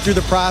kind of go through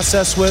the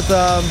process with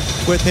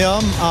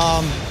him.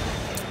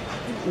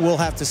 We'll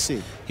have to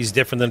see. He's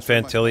different than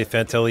Fantilli.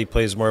 Fantilli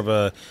plays more of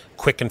a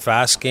quick and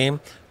fast game.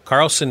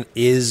 Karlsson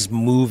is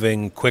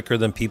moving quicker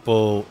than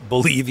people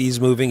believe he's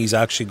moving. He's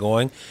actually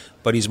going,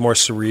 but he's more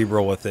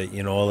cerebral with it.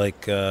 You know,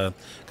 like kind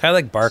of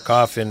like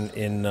Barkov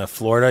in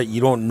Florida. You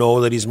don't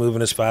know that he's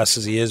moving as fast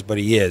as he is, but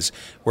he is.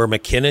 Where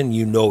McKinnon,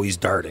 you know he's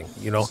darting.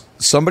 You know.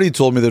 Somebody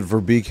told me that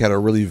Verbeek had a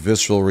really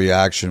visceral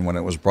reaction when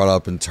it was brought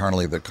up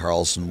internally that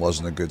Karlsson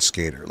wasn't a good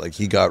skater. Like,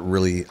 he got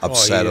really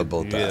upset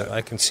about that. Yeah,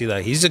 I can see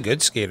that. He's a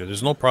good skater.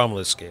 There's no problem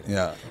with skating.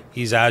 Yeah.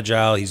 He's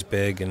agile. He's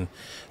big. And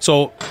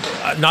so,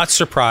 not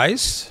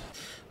surprised.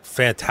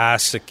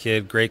 Fantastic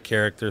kid. Great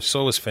character.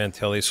 So was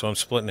Fantilli. So I'm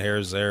splitting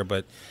hairs there.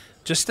 But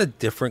just a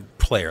different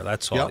player.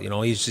 That's all. Yep. You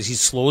know, he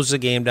slows the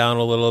game down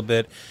a little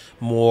bit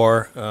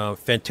more.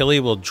 Fantilli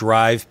will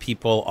drive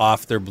people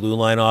off their blue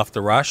line, off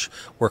the rush,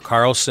 where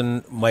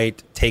Karlsson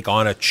might take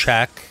on a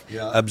check,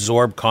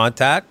 absorb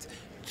contact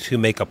to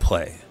make a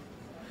play.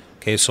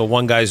 Okay, so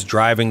one guy's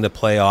driving the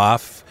play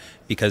off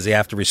because they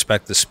have to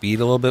respect the speed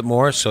a little bit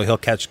more. So he'll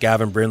catch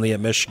Gavin Brindley at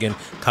Michigan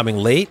coming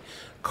late.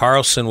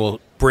 Karlsson will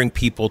bring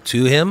people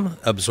to him,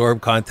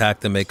 absorb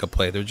contact, and make a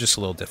play. They're just a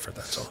little different,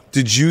 that's all.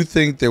 Did you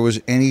think there was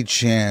any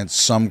chance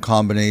some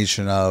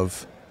combination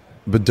of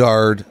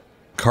Bedard,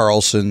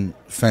 Karlsson,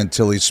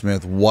 Fantilli,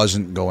 Smith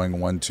wasn't going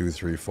 1, 2,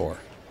 3, 4?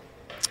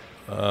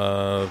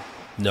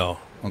 No.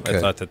 Okay. I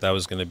thought that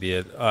was going to be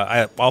it.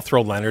 I'll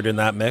throw Leonard in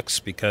that mix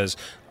because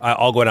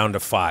I'll go down to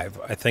 5.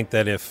 I think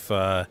that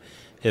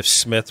if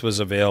Smith was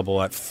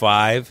available at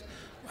 5,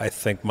 I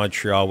think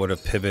Montreal would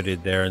have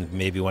pivoted there and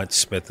maybe went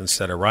Smith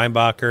instead of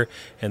Reinbacher.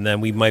 And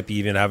then we might be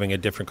even having a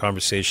different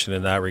conversation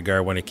in that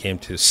regard when it came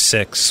to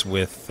 6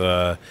 with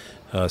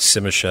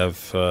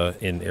Simashev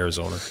in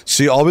Arizona.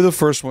 See, I'll be the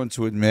first one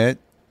to admit,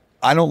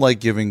 I don't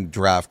like giving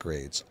draft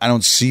grades. I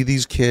don't see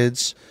these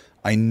kids.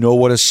 I know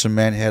what a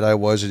cement head I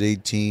was at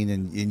 18,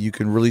 and you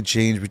can really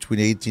change between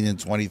 18 and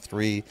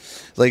 23.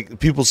 Like,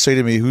 people say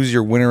to me, who's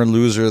your winner and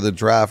loser of the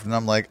draft? And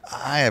I'm like,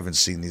 I haven't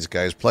seen these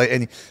guys play.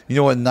 And you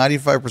know what?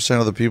 95%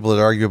 of the people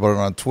that argue about it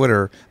on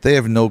Twitter, they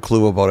have no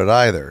clue about it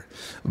either.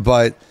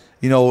 But,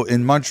 you know,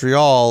 in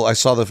Montreal, I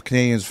saw the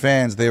Canadiens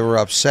fans, they were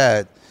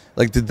upset.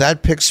 Like, did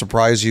that pick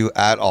surprise you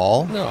at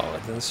all? No,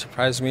 it didn't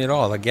surprise me at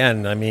all.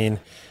 Again, I mean,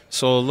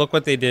 so look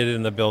what they did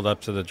in the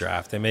build-up to the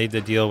draft. They made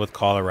the deal with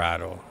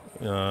Colorado.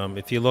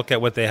 If you look at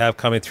what they have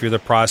coming through the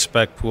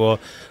prospect pool,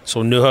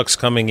 so Newhook's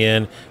coming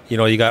in. You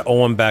know, you got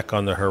Owen Beck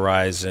on the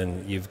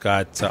horizon. You've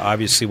got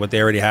obviously what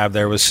they already have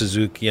there with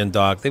Suzuki and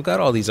Doc. They've got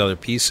all these other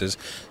pieces.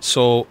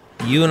 So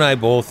you and I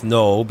both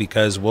know,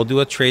 because we'll do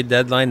a trade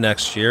deadline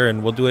next year,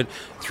 and we'll do it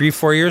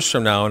 3-4 years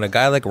from now, and a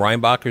guy like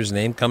Reinbacher's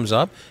name comes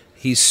up.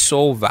 He's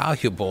so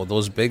valuable.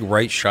 Those big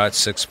right shot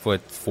 6'4"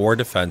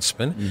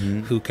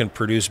 defensemen who can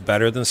produce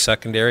better than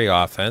secondary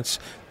offense.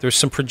 There's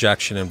some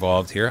projection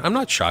involved here. I'm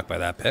not shocked by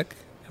that pick.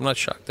 I'm not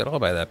shocked at all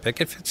by that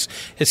pick.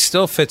 It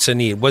still fits a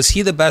need. Was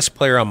he the best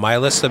player on my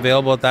list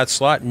available at that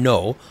slot?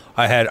 No.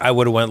 I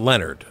would have went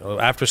Leonard.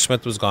 After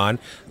Smith was gone,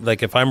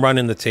 like if I'm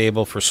running the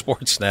table for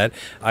Sportsnet,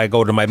 I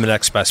go to my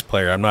next best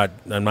player. I'm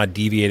not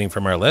deviating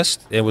from our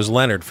list. It was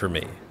Leonard for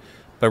me.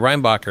 But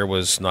Reinbacher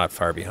was not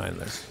far behind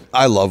there.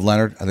 I love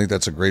Leonard. I think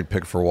that's a great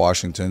pick for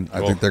Washington.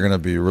 I think they're going to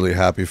be really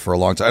happy for a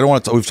long time. I don't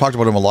want to. We've talked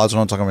about him a lot, so I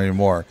don't talk about him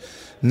anymore.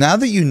 Now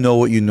that you know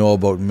what you know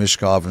about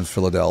Mishkov in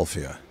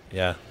Philadelphia,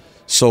 yeah.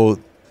 So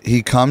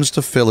he comes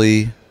to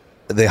Philly.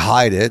 They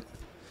hide it.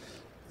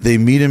 They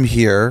meet him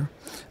here.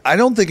 I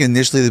don't think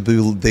initially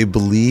they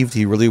believed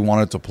he really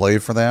wanted to play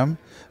for them,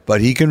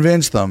 but he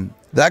convinced them.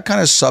 That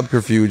kind of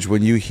subterfuge,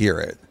 when you hear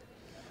it,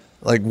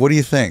 like, what do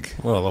you think?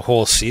 Well, the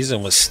whole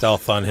season was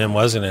stealth on him,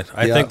 wasn't it?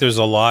 I think there's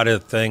a lot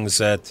of things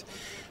that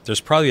there's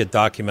probably a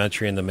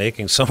documentary in the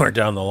making somewhere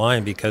down the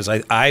line, because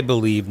I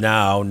believe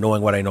now,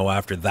 knowing what I know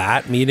after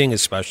that meeting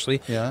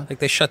especially, like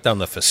they shut down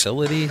the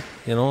facility,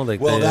 you know?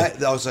 Like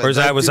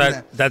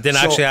that didn't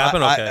actually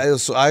happen?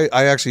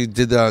 I actually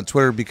did that on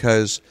Twitter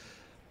because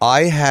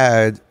I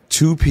had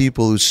 2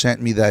 people who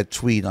sent me that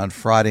tweet on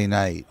Friday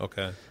night.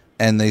 Okay.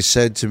 And they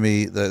said to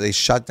me that they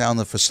shut down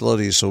the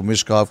facility so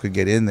Mishkov could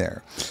get in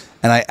there.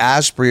 And I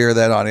asked Briere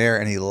that on air,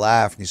 and he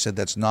laughed, and he said,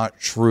 that's not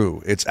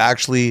true. It's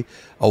actually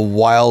a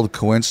wild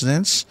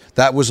coincidence.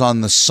 That was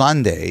on the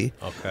Sunday,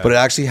 but it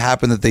actually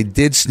happened that they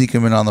did sneak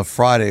him in on the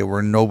Friday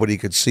where nobody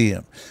could see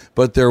him.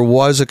 But there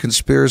was a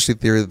conspiracy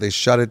theory that they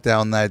shut it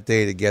down that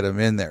day to get him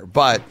in there.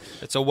 But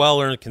it's a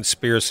well-earned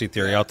conspiracy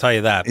theory, I'll tell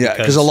you that. Yeah,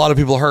 because a lot of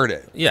people heard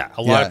it. Yeah,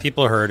 a lot of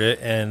people heard it,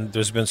 and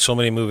there's been so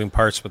many moving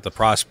parts with the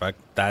prospect,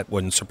 that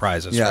wouldn't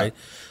surprise us, right?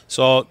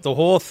 So the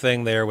whole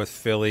thing there with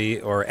Philly,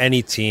 or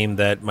any team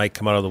that might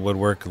come out of the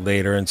woodwork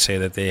later and say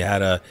that they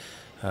had a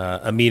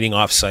a meeting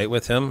off-site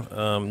with him.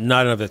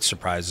 None of it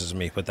surprises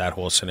me with that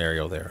whole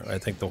scenario there. I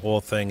think the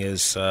whole thing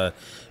has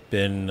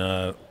been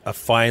a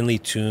finely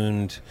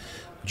tuned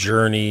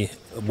journey,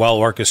 well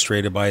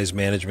orchestrated by his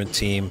management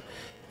team.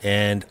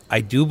 And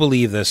I do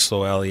believe this,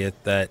 though, Elliot,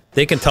 that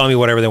they can tell me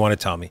whatever they want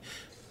to tell me.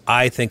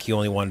 I think he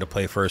only wanted to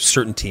play for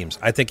certain teams.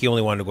 I think he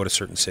only wanted to go to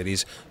certain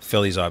cities.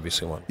 Philly's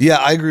obviously one. Yeah,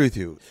 I agree with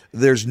you.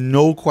 There's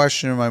no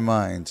question in my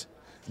mind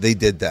they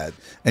did that.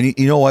 And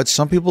you know what?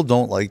 Some people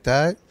don't like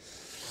that.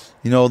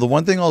 You know, the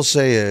one thing I'll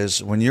say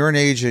is when you're an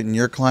agent and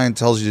your client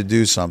tells you to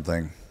do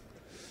something,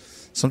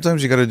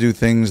 sometimes you got to do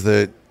things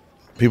that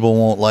people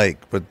won't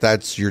like, but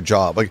that's your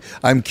job. Like,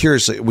 I'm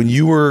curious, when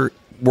you were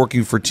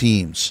working for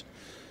teams,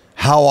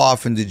 how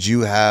often did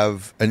you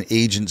have an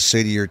agent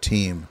say to your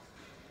team,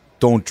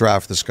 don't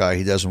draft this guy,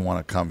 he doesn't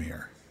want to come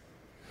here?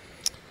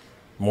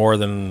 More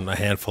than a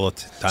handful of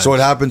times. So it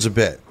happens a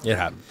bit. It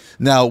happens.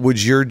 Now,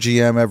 would your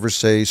GM ever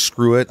say,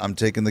 screw it, I'm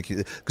taking the key?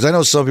 Because I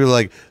know some people are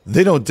like,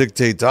 they don't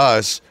dictate to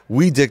us,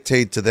 we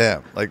dictate to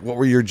them. Like, what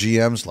were your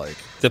GMs like?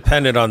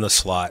 Depended on the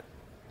slot.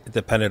 It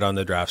depended on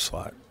the draft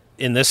slot.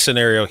 In this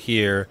scenario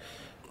here,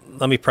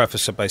 let me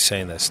preface it by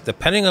saying this.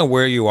 Depending on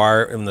where you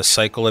are in the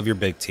cycle of your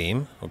big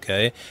team,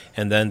 okay,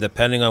 and then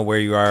depending on where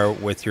you are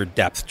with your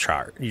depth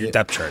chart,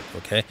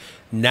 okay,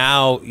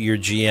 now your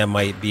GM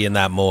might be in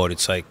that mode.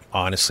 It's like,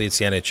 honestly, it's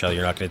the NHL.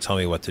 You're not going to tell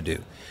me what to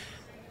do.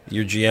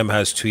 Your GM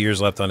has 2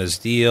 years left on his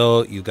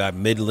deal. You got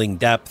middling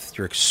depth.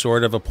 You're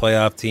sort of a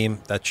playoff team.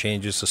 That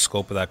changes the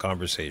scope of that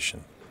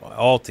conversation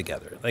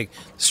altogether. Like,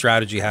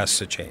 strategy has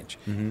to change.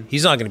 Mm-hmm.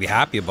 He's not going to be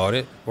happy about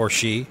it, or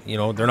she. You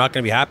know, they're not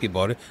going to be happy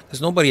about it.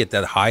 There's nobody at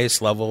that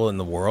highest level in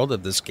the world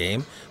of this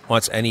game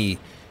wants any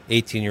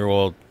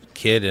 18-year-old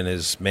kid and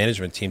his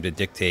management team to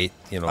dictate.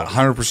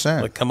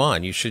 100%. Like, come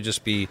on, you should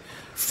just be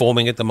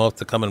foaming at the mouth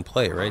to come and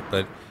play, right?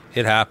 But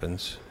it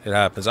happens. It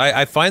happens.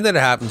 I find that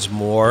it happens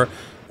more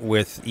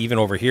with, even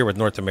over here with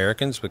North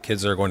Americans, with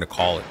kids that are going to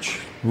college.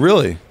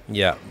 Really?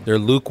 Yeah. They're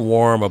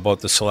lukewarm about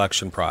the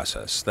selection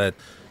process. That,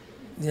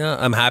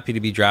 I'm happy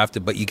to be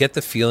drafted, but you get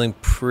the feeling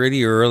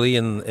pretty early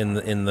in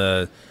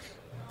the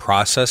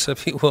process,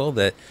 if you will,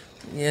 that,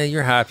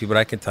 you're happy, but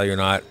I can tell you're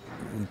not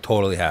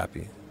totally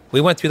happy.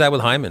 We went through that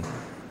with Hyman.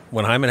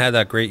 When Hyman had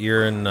that great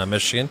year in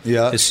Michigan,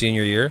 his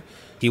senior year,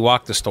 he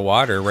walked us to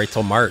water right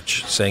till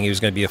March, saying he was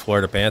going to be a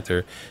Florida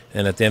Panther,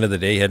 and at the end of the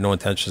day, he had no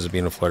intentions of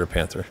being a Florida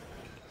Panther.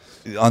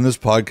 On this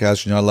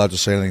podcast, you're not allowed to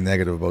say anything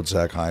negative about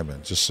Zach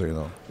Hyman, just so you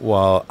know.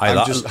 Well,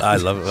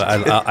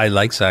 I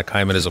like Zach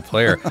Hyman as a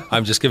player.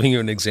 I'm just giving you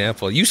an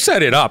example. You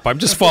set it up. I'm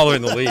just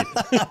following the lead.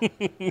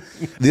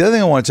 The other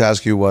thing I wanted to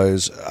ask you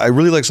was, I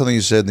really like something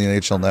you said in the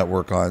NHL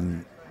Network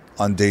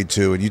on day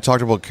 2, and you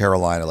talked about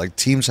Carolina. Like,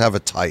 teams have a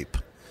type,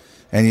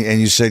 and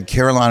you said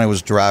Carolina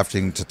was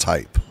drafting to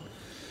type.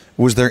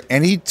 Was there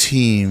any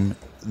team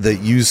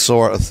that you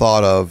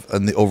thought of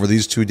over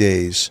these 2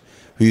 days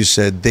who you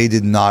said they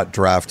did not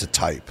draft a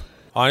type?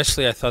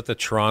 Honestly, I thought that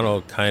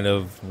Toronto kind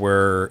of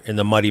were in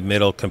the muddy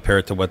middle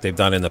compared to what they've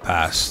done in the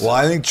past. Well,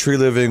 I think Tree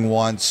Living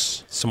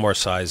wants some more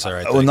size there,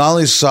 I think. Well, not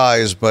only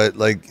size, but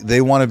like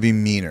they want to be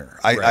meaner.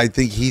 I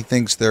think he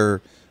thinks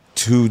they're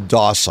too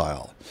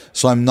docile.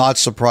 So I'm not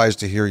surprised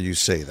to hear you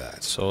say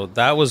that. So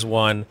that was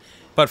one.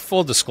 But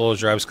full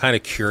disclosure, I was kind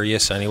of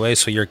curious anyway,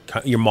 so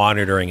you're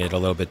monitoring it a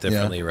little bit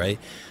differently, right?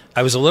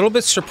 I was a little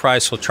bit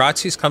surprised. So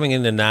Trotsy's coming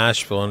into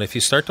Nashville, and if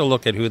you start to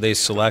look at who they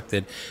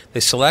selected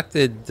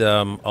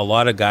a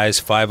lot of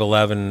guys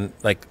 5'11",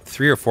 like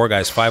 3 or 4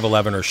 guys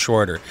 5'11" or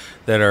shorter,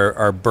 that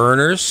are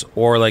burners,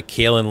 or like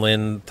Kalen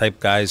Lynn type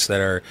guys that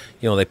are,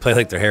 they play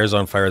like their hair's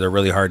on fire. They're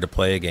really hard to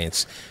play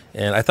against.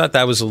 And I thought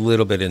that was a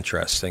little bit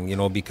interesting,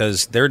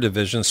 because their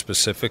division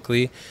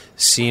specifically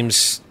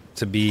seems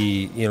to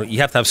be, you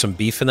have to have some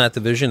beef in that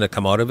division to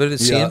come out of it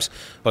seems.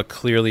 But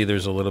clearly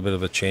there's a little bit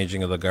of a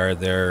changing of the guard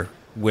there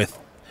with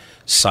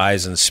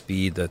size and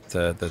speed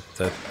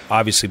that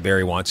obviously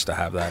Barry wants to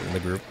have that in the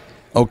group.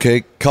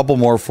 Okay, couple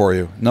more for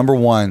you. Number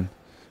 1,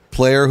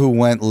 player who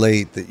went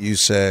late that you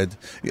said,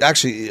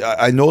 actually,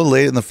 I know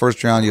late in the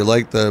first round you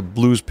like the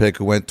Blues pick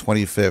who went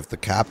 25th, the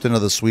captain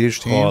of the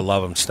Swedish team. Oh, I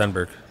love him,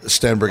 Stenberg.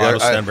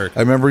 I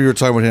remember you were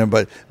talking about him,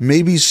 but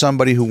maybe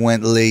somebody who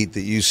went late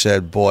that you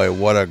said, boy,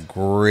 what a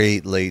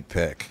great late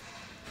pick.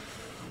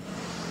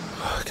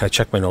 Can I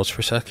check my notes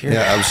for a sec here?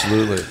 Yeah,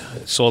 absolutely.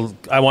 So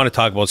I want to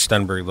talk about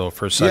Stenberg though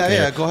for a second.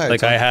 Yeah, go ahead.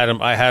 Like I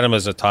had him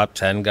as a top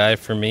 10 guy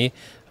for me,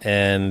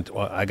 and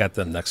I got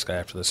the next guy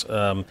after this.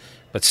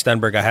 But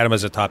Stenberg, I had him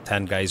as a top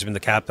 10 guy. He's been the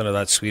captain of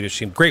that Swedish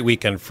team. Great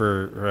weekend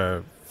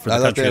for the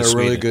country of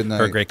Sweden. Really good night.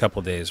 For a great couple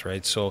of days,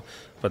 right? So,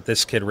 but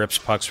this kid rips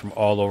pucks from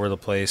all over the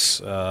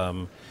place.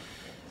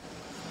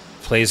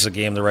 Plays the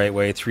game the right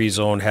way,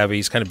 3-zone heavy.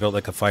 He's kind of built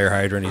like a fire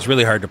hydrant. He's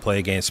really hard to play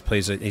against.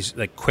 He's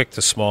like quick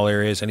to small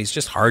areas, and he's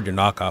just hard to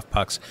knock off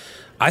pucks.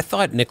 I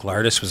thought Nick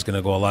Lardis was going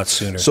to go a lot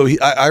sooner. So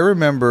I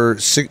remember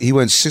he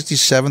went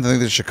 67th, I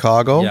think, to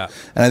Chicago. Yeah.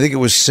 And I think it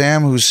was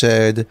Sam who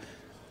said,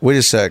 wait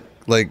a sec,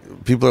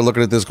 like people are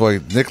looking at this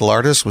going, Nick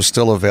Lardis was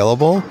still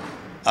available?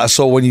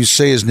 So when you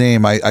say his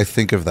name, I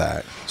think of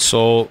that.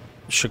 So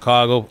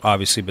Chicago,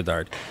 obviously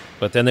Bedard.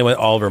 But then they went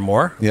Oliver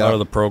Moore out of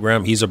the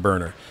program. He's a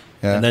burner.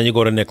 Yeah. And then you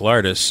go to Nick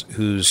Lardis,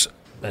 who's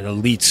an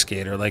elite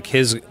skater. Like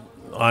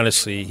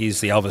honestly, he's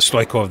the Elvis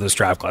Stoico of this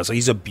draft class.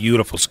 He's a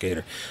beautiful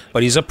skater.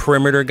 But he's a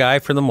perimeter guy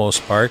for the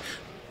most part.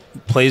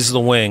 Plays the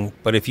wing,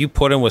 but if you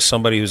put him with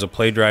somebody who's a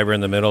play driver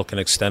in the middle, can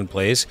extend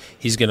plays,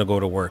 he's going to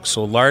go to work.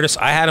 So Lardis,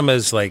 I had him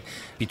as like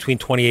between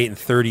 28 and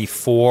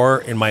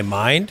 34 in my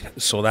mind.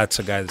 So that's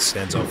a guy that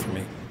stands out for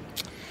me.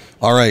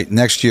 All right,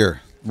 next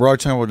year. We're all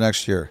talking about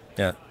next year.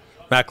 Yeah.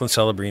 Macklin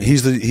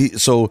Celebrini.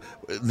 So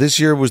this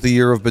year was the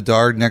year of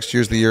Bedard. Next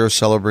year's the year of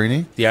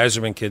Celebrini. The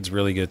Yzerman kid's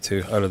really good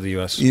too, out of the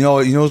U.S. You know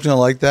who's going to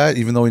like that,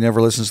 even though he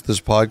never listens to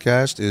this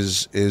podcast,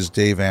 is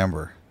Dave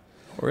Amber.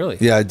 Really?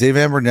 Yeah, Dave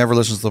Amber never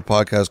listens to the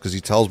podcast because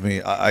he tells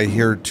me I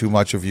hear too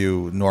much of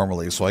you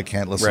normally, so I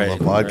can't listen to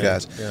the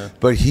podcast. Right, yeah.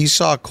 But he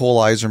saw Cole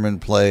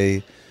Yzerman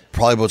play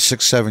probably about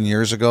 6-7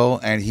 years ago,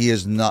 and he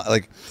is not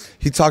like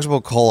he talks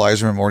about Cole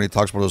Yzerman more than he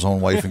talks about his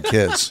own wife and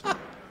kids.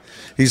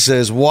 He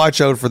says,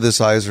 "Watch out for this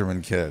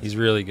Yzerman kid." He's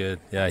really good.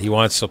 Yeah, he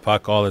wants the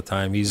puck all the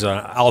time. He's an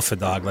alpha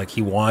dog. Like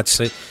he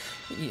wants it.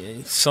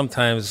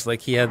 Sometimes,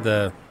 like he had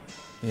the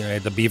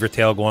beaver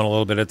tail going a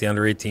little bit at the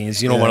under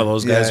 18s. One of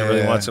those guys that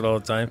really wants it all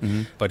the time.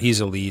 Mm-hmm. But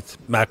he's elite.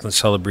 Macklin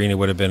Celebrini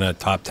would have been a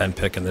top 10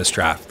 pick in this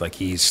draft. Like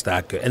he's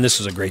that good. And this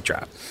is a great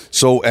draft.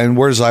 So, and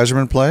where does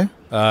Yzerman play?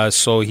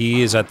 So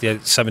he is at the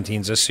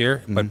 17s this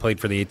year, but played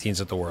for the 18s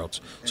at the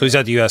Worlds. So he's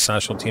at the U.S.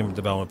 National Team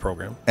Development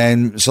Program.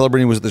 And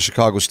Celebrini was at the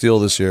Chicago Steel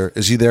this year.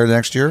 Is he there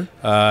next year?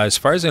 As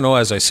far as I know,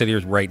 as I sit here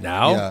right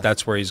now,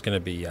 that's where he's going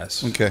to be,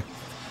 yes. Okay.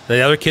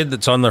 The other kid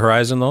that's on the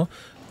horizon, though,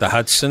 the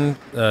Hudson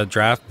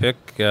draft pick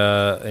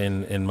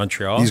in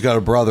Montreal. He's got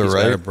a brother, right?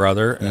 He's got a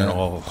brother,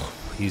 and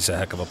he's a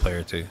heck of a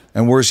player, too.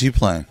 And where's he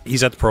playing?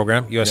 He's at the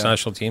program, U.S.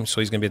 National Team, so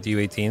he's going to be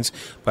at the U18s.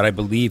 But I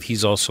believe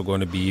he's also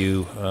going to be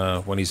U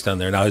when he's done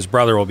there. Now, his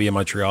brother will be in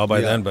Montreal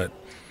by then, but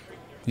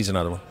he's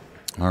another one.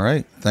 All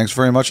right. Thanks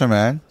very much, my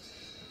man.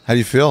 How do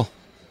you feel?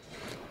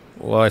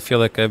 Well, I feel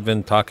like I've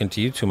been talking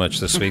to you too much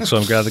this week, so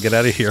I'm glad to get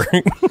out of here.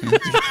 You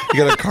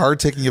got a car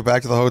taking you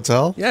back to the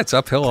hotel? Yeah, it's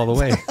uphill all the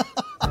way.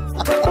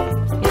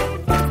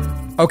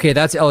 Okay,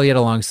 that's Elliot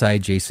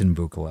alongside Jason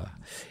Bukala.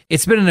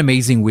 It's been an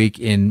amazing week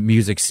in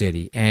Music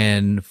City,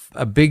 and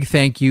a big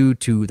thank you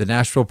to the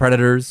Nashville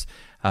Predators,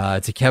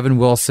 to Kevin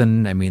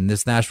Wilson. I mean,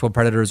 this Nashville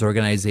Predators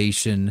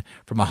organization,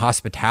 from a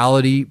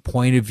hospitality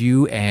point of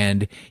view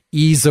and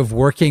ease of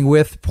working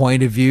with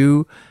point of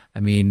view, I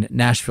mean,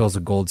 Nashville's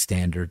a gold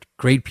standard.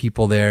 Great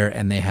people there,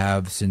 and they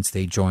have since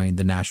they joined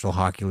the National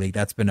Hockey League.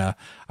 That's been a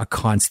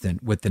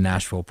constant with the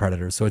Nashville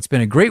Predators. So it's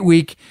been a great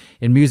week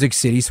in Music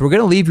City. So we're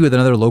going to leave you with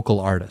another local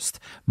artist.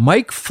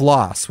 Mike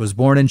Floss was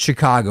born in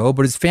Chicago,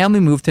 but his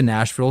family moved to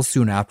Nashville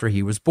soon after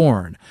he was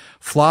born.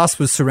 Floss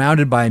was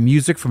surrounded by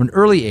music from an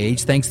early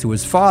age thanks to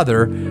his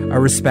father, a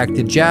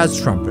respected jazz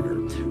trumpeter.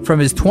 From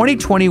his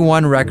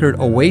 2021 record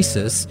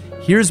Oasis,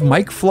 here's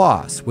Mike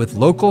Floss with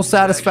Local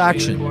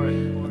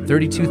Satisfaction.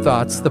 32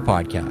 Thoughts, the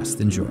podcast.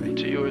 Enjoy.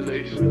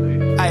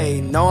 I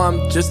know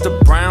I'm just a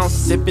brown,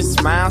 sipping,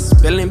 smile,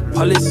 spilling,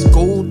 public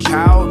school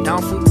child.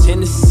 Down from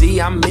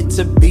Tennessee, I'm meant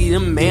to be the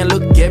man.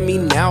 Look at me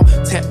now,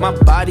 tap my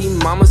body.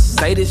 Mama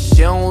say that she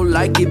don't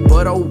like it,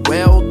 but oh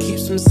well. Keep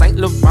some St.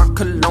 Laurent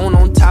cologne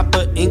on top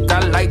of ink. I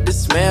like the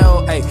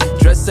smell. Ay,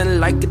 dressing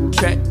like a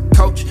track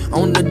coach.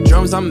 On the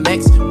drums, I'm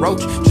Max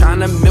Roach. Trying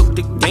to milk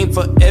the game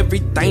for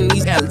everything.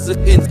 These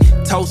elegant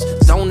toast.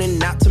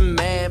 Zoning out to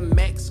Mad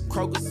Max.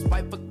 Kroger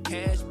swipe a